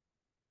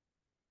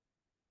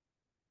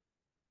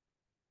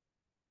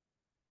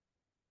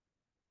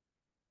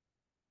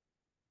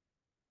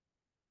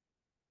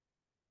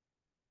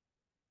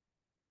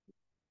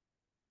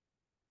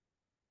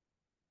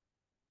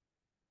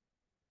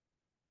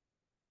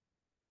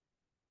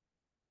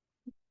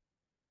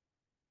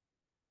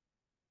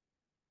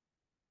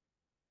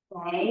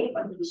 okay,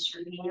 release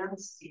your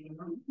hands to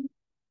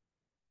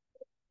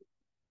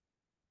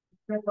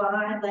Your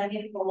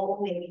wide-legged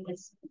bowl, maybe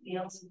this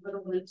feels a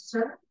little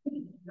looser,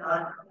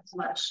 not as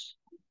much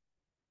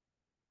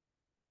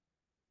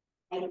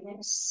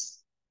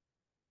tightness.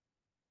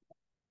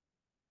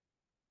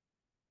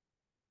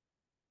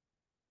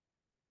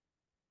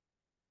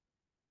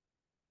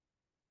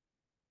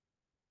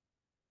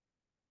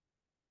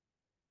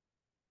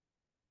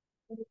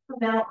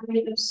 Come out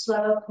really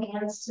slow,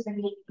 hands to the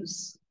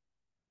knees.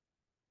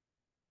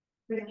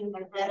 Bringing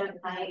the head up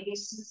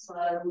nice and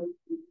slow.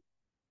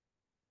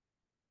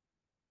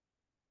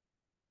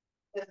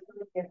 Just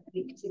put your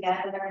feet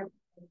together.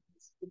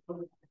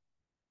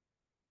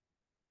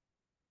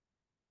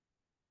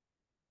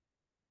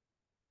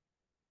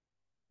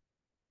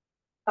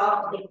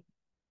 Softly.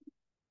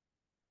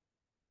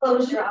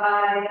 Close your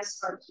eyes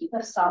or keep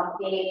a soft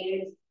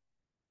gaze.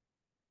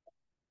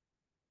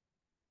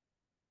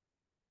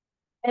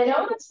 And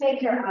don't just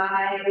make your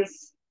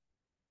eyes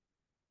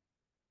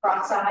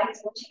cross-eyed. I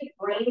want you to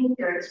bring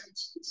your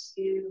attention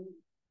to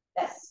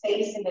that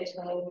space in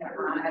between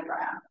your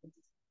eyebrows.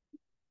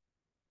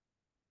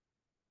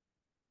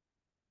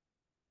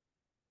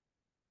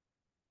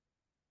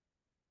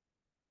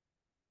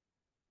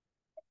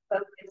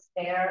 Focus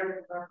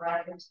there for a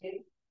breath or two.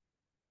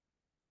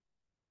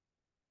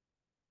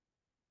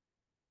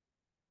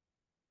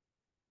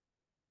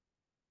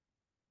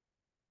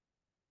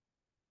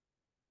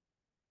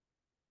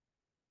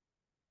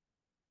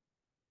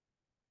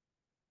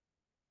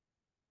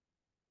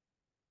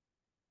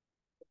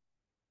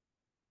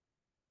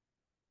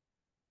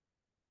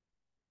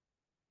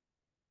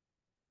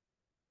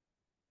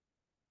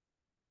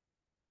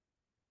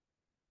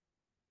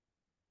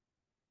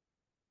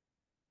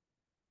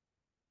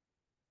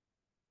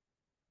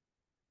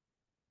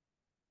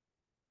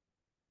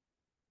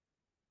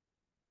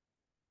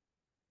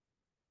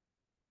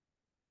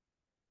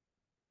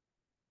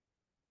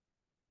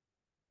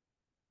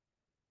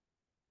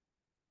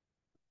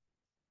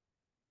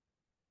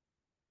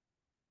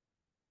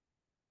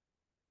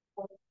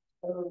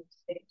 Toes,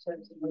 stick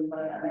toes to one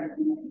another,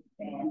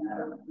 and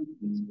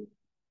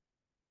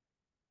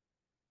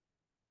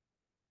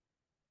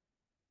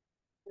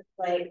just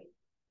like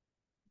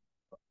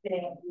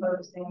sitting and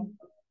closing.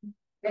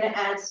 We're gonna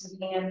add some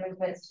hand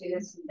movements to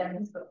this. We've done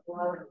this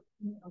before.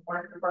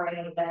 Work the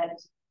brain that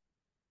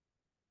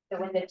so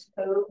when the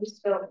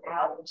toes go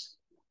out,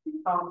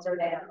 palms are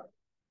down.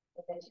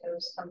 When the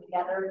toes come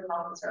together,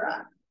 palms are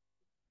up.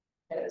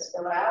 Toes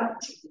go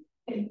out.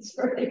 It's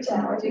really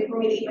challenging for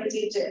me to even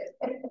teach it.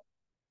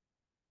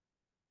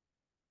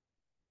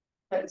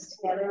 Toes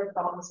together,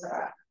 palms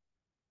are up.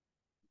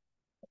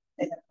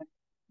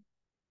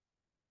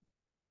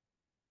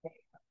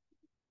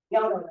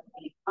 Y'all know what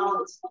I mean.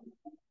 Palms.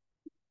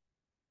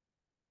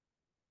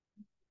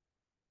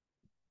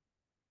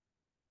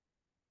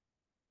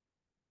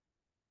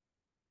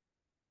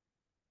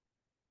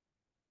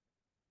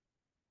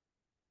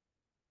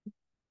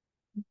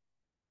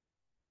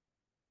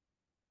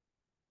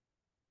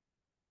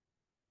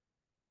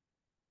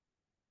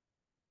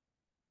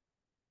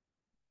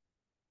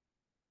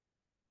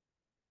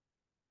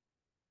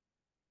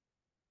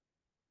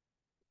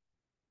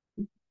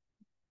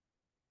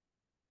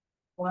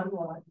 One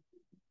more.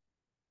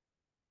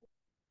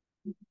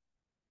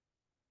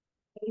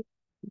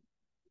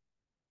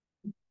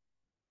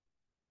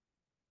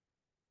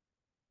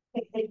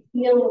 Take the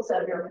heels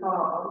of your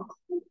palms.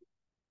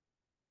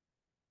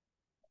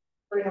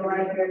 Bring them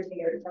right here to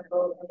your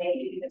temple and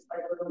maybe just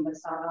like a little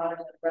massage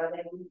of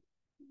rubbing.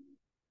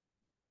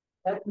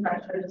 No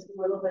pressure, just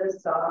a little bit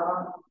of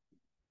soft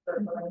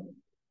circling.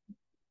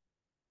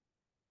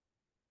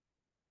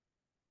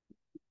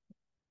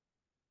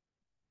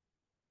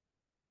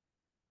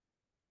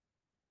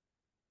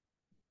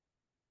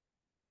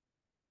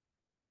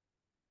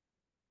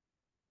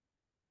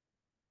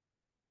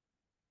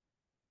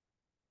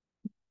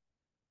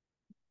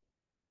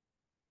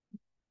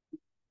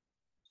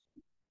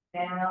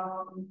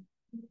 Down,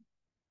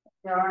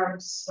 your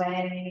arms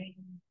swaying.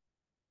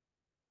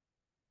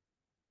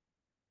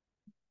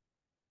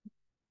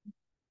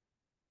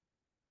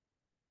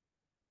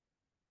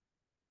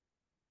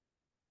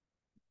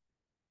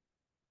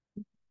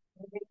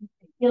 The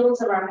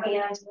heels of our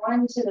hands,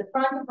 one to the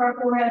front of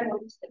our forehead,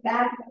 one to the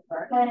back of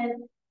our head.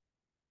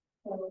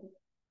 So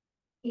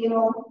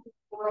heel,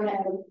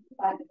 forehead,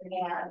 back of the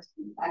hand,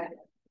 back of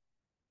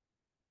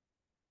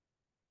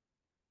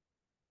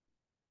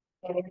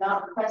and you're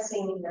not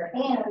pressing your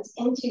hands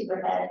into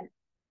your head.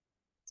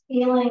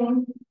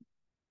 Feeling,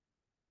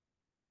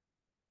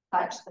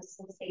 touch the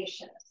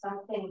sensation of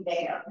something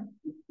there.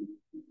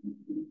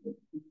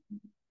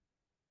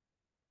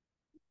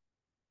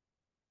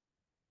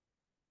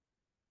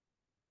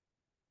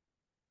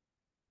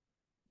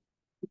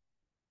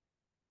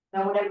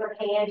 Now, whatever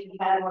hand you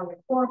have on your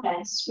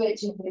forehead,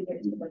 switch and move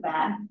it to the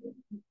back.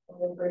 And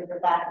then bring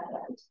your back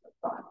hand to the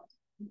front.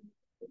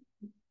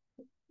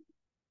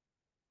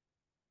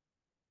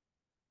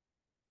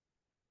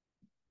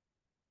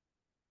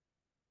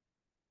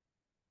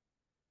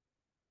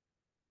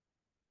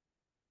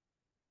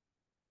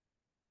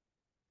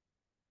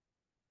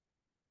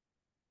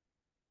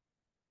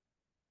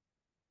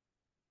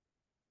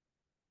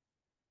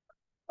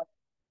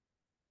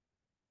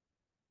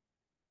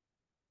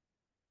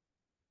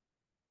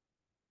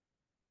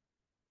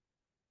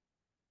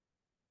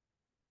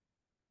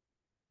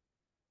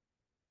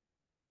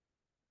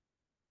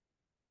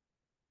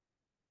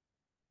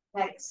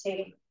 Next,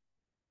 take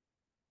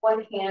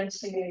one hand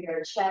to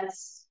your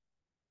chest,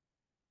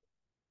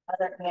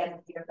 other hand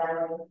to your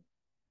belly.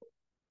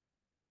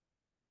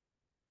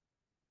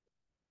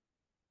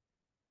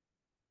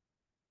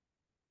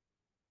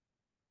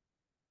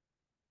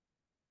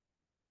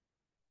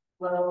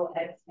 Slow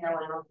exhale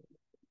out.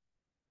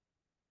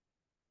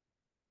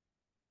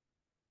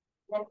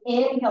 And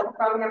inhale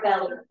from your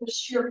belly.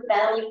 Push your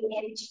belly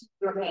into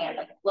your hand,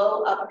 like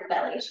blow up your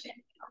belly as you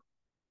inhale.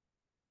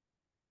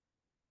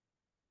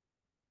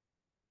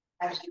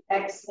 As you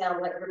exhale,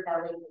 let your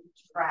belly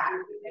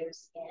contract,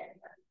 goes in.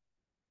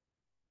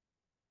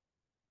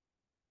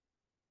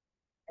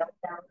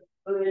 Down,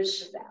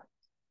 push it out.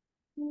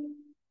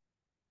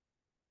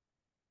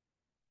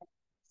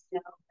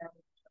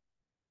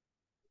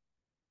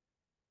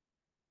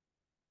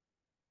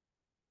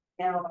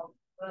 Now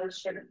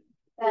push your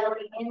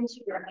belly into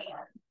your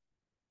hand.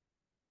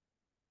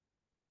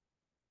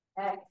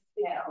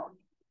 Exhale.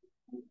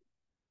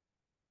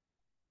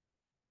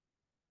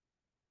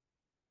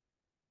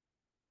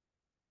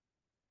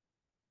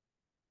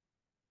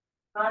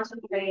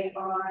 Concentrate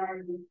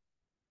on this.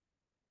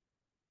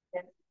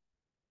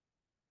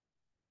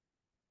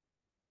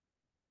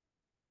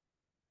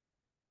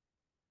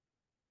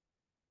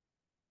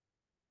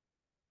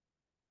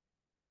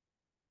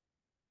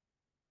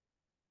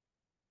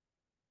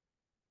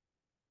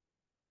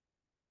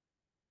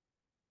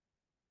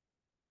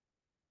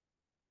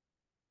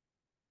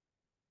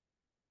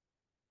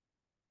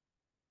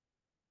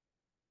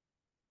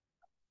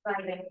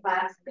 In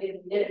class,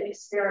 we did an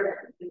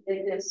experiment. We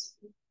did this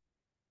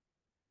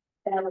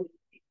belly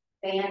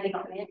banding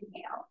on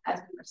inhale as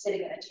we were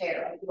sitting in a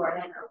chair like you are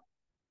now.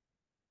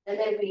 And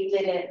then we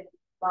did it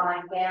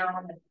lying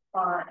down and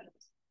flying.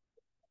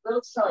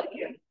 It'll tell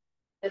you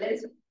that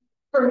it's,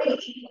 for me,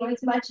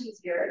 it's much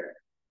easier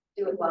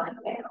to do it lying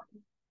down.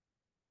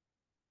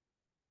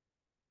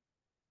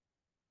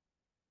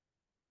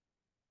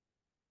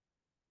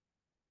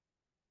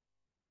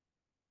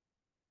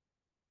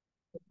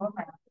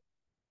 Okay.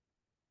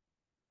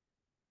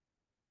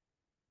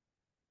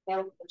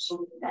 Now, pushing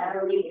the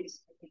belly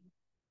is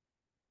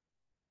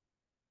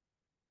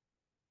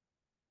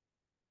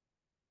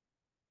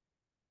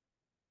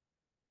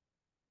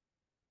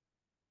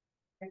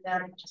and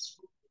then just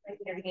bring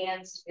your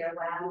hands to your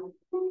lap.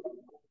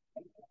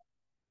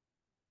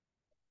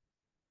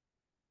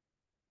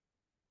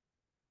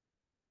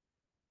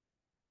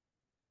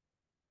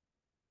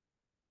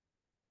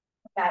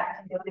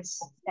 Back to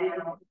notice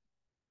down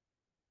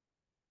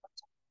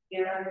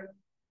here.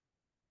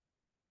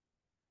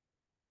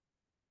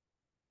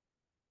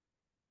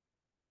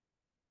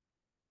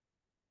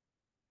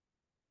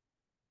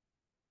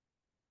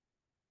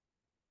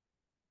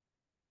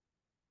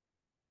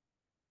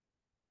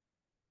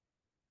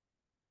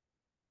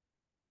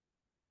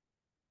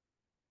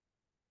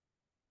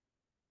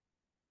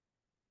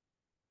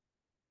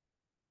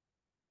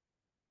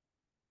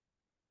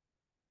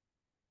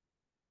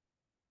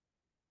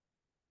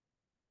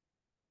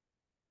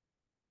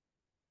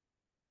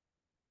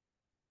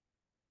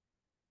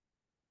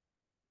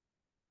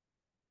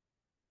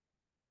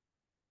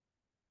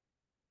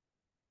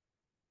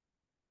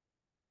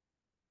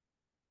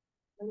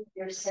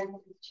 Your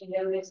senses to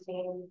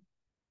noticing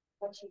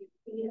what you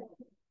feel.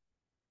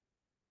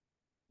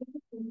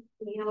 You can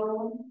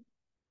feel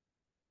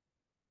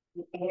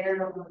the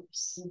air over your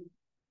seat.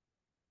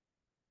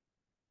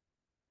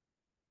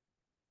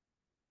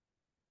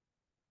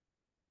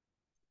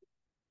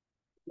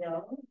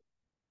 No.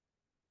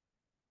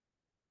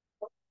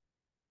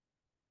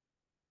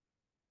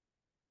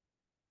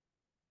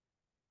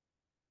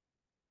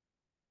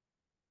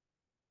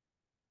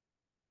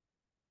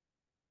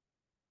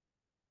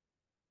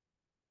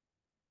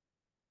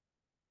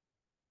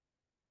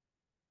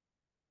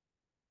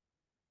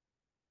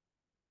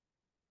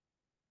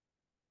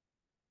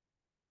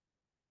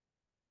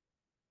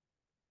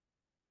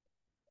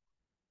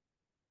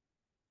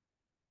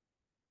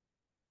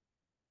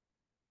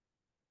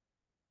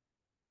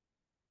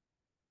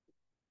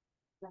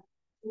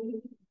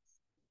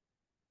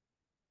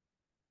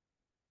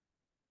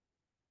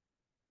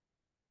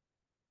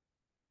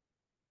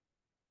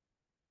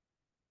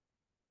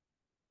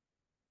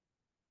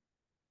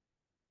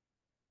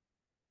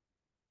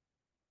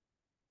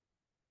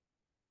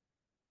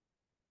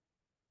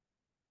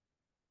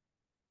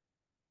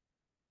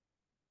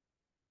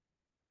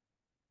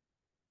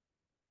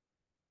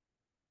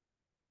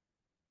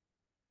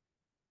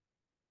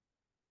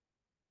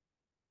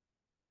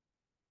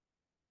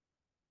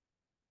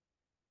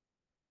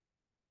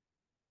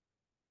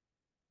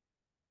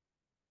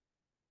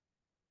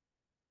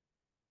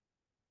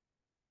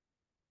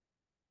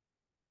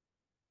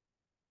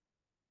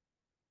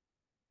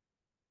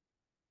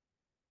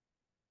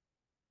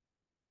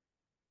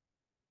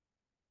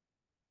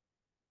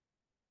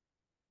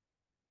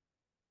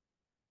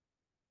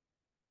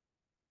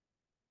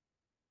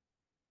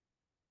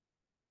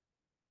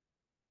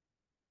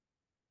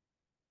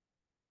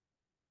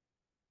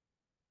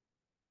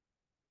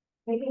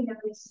 Maybe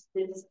notice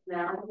this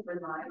now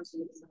reminds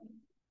you of something.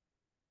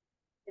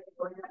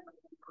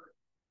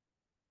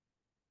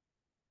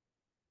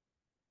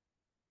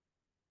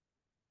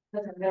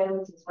 Because the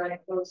nose is right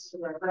close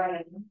to our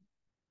brain.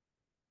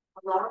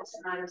 A lot of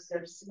times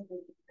they're simply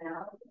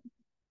out.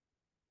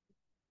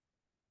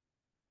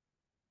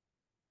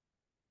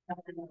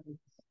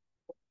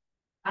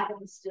 I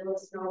can still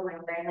smell my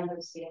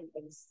grandmother's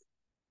things.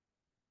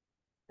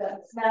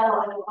 That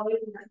smell, I will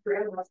always in my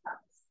grandma's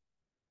house.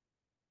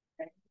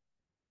 Okay.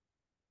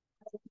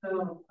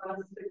 So,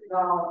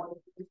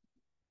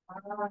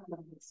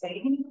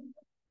 same.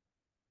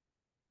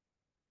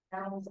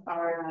 Sounds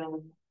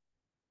are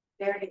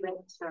very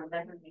linked to our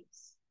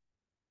memories.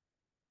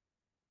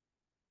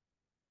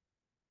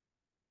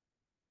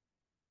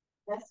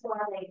 That's why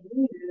they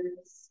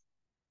use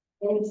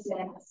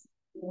incense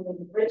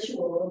in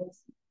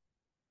rituals,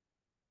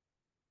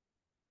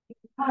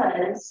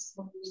 because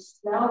when you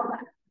smell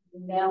that, you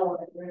know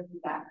it brings you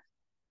back.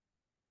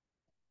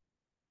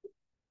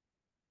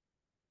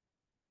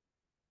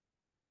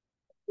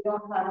 You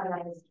don't have a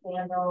nice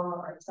candle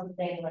or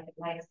something like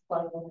a nice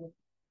plug-in.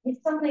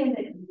 It's something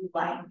that you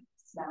like to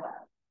smell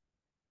of.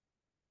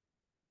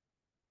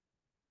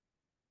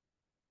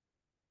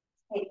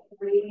 Take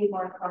 3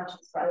 more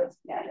conscious breaths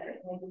together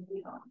and then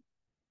move on.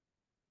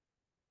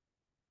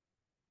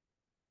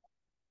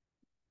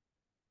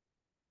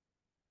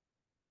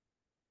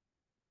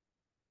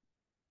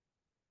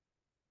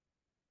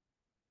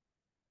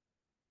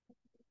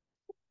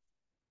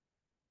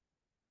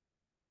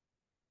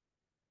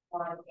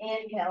 On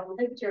inhale,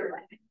 lift your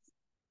legs.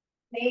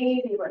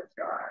 Maybe lift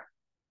your arm.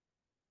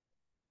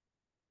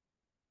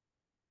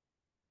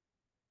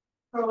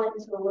 Curl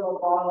into a little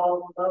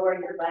ball, lower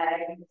your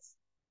legs,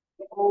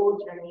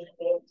 hold your knees.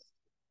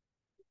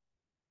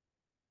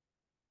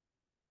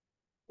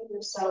 Give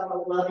yourself a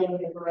loving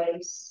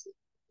embrace.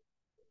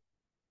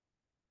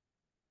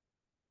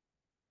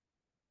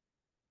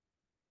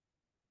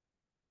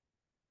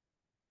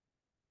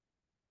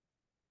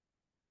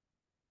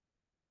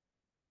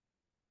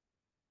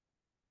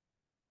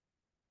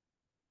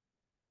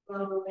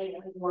 Slowly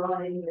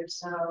align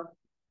yourself,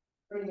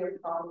 bring your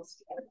palms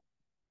together.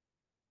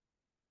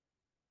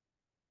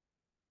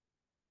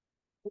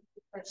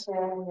 For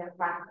sharing your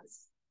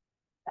practice.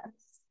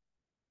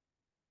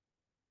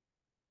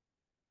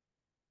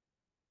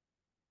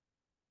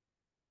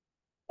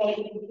 And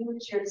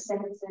use your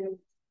senses,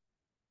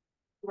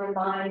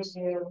 remind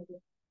you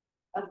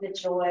of the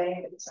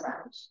joy that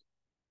surrounds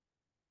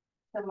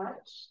you so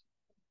much.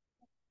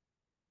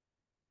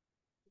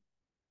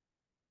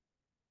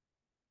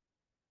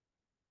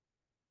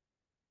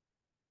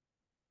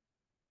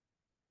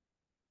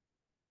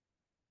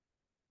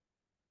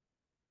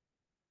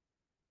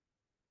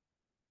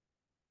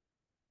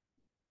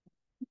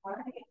 All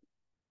right.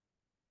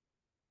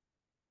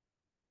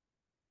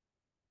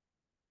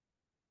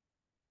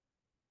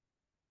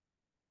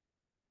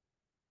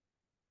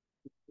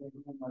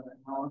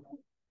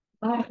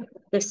 Oh,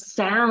 the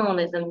sound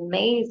is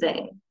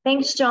amazing.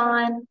 Thanks,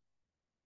 John.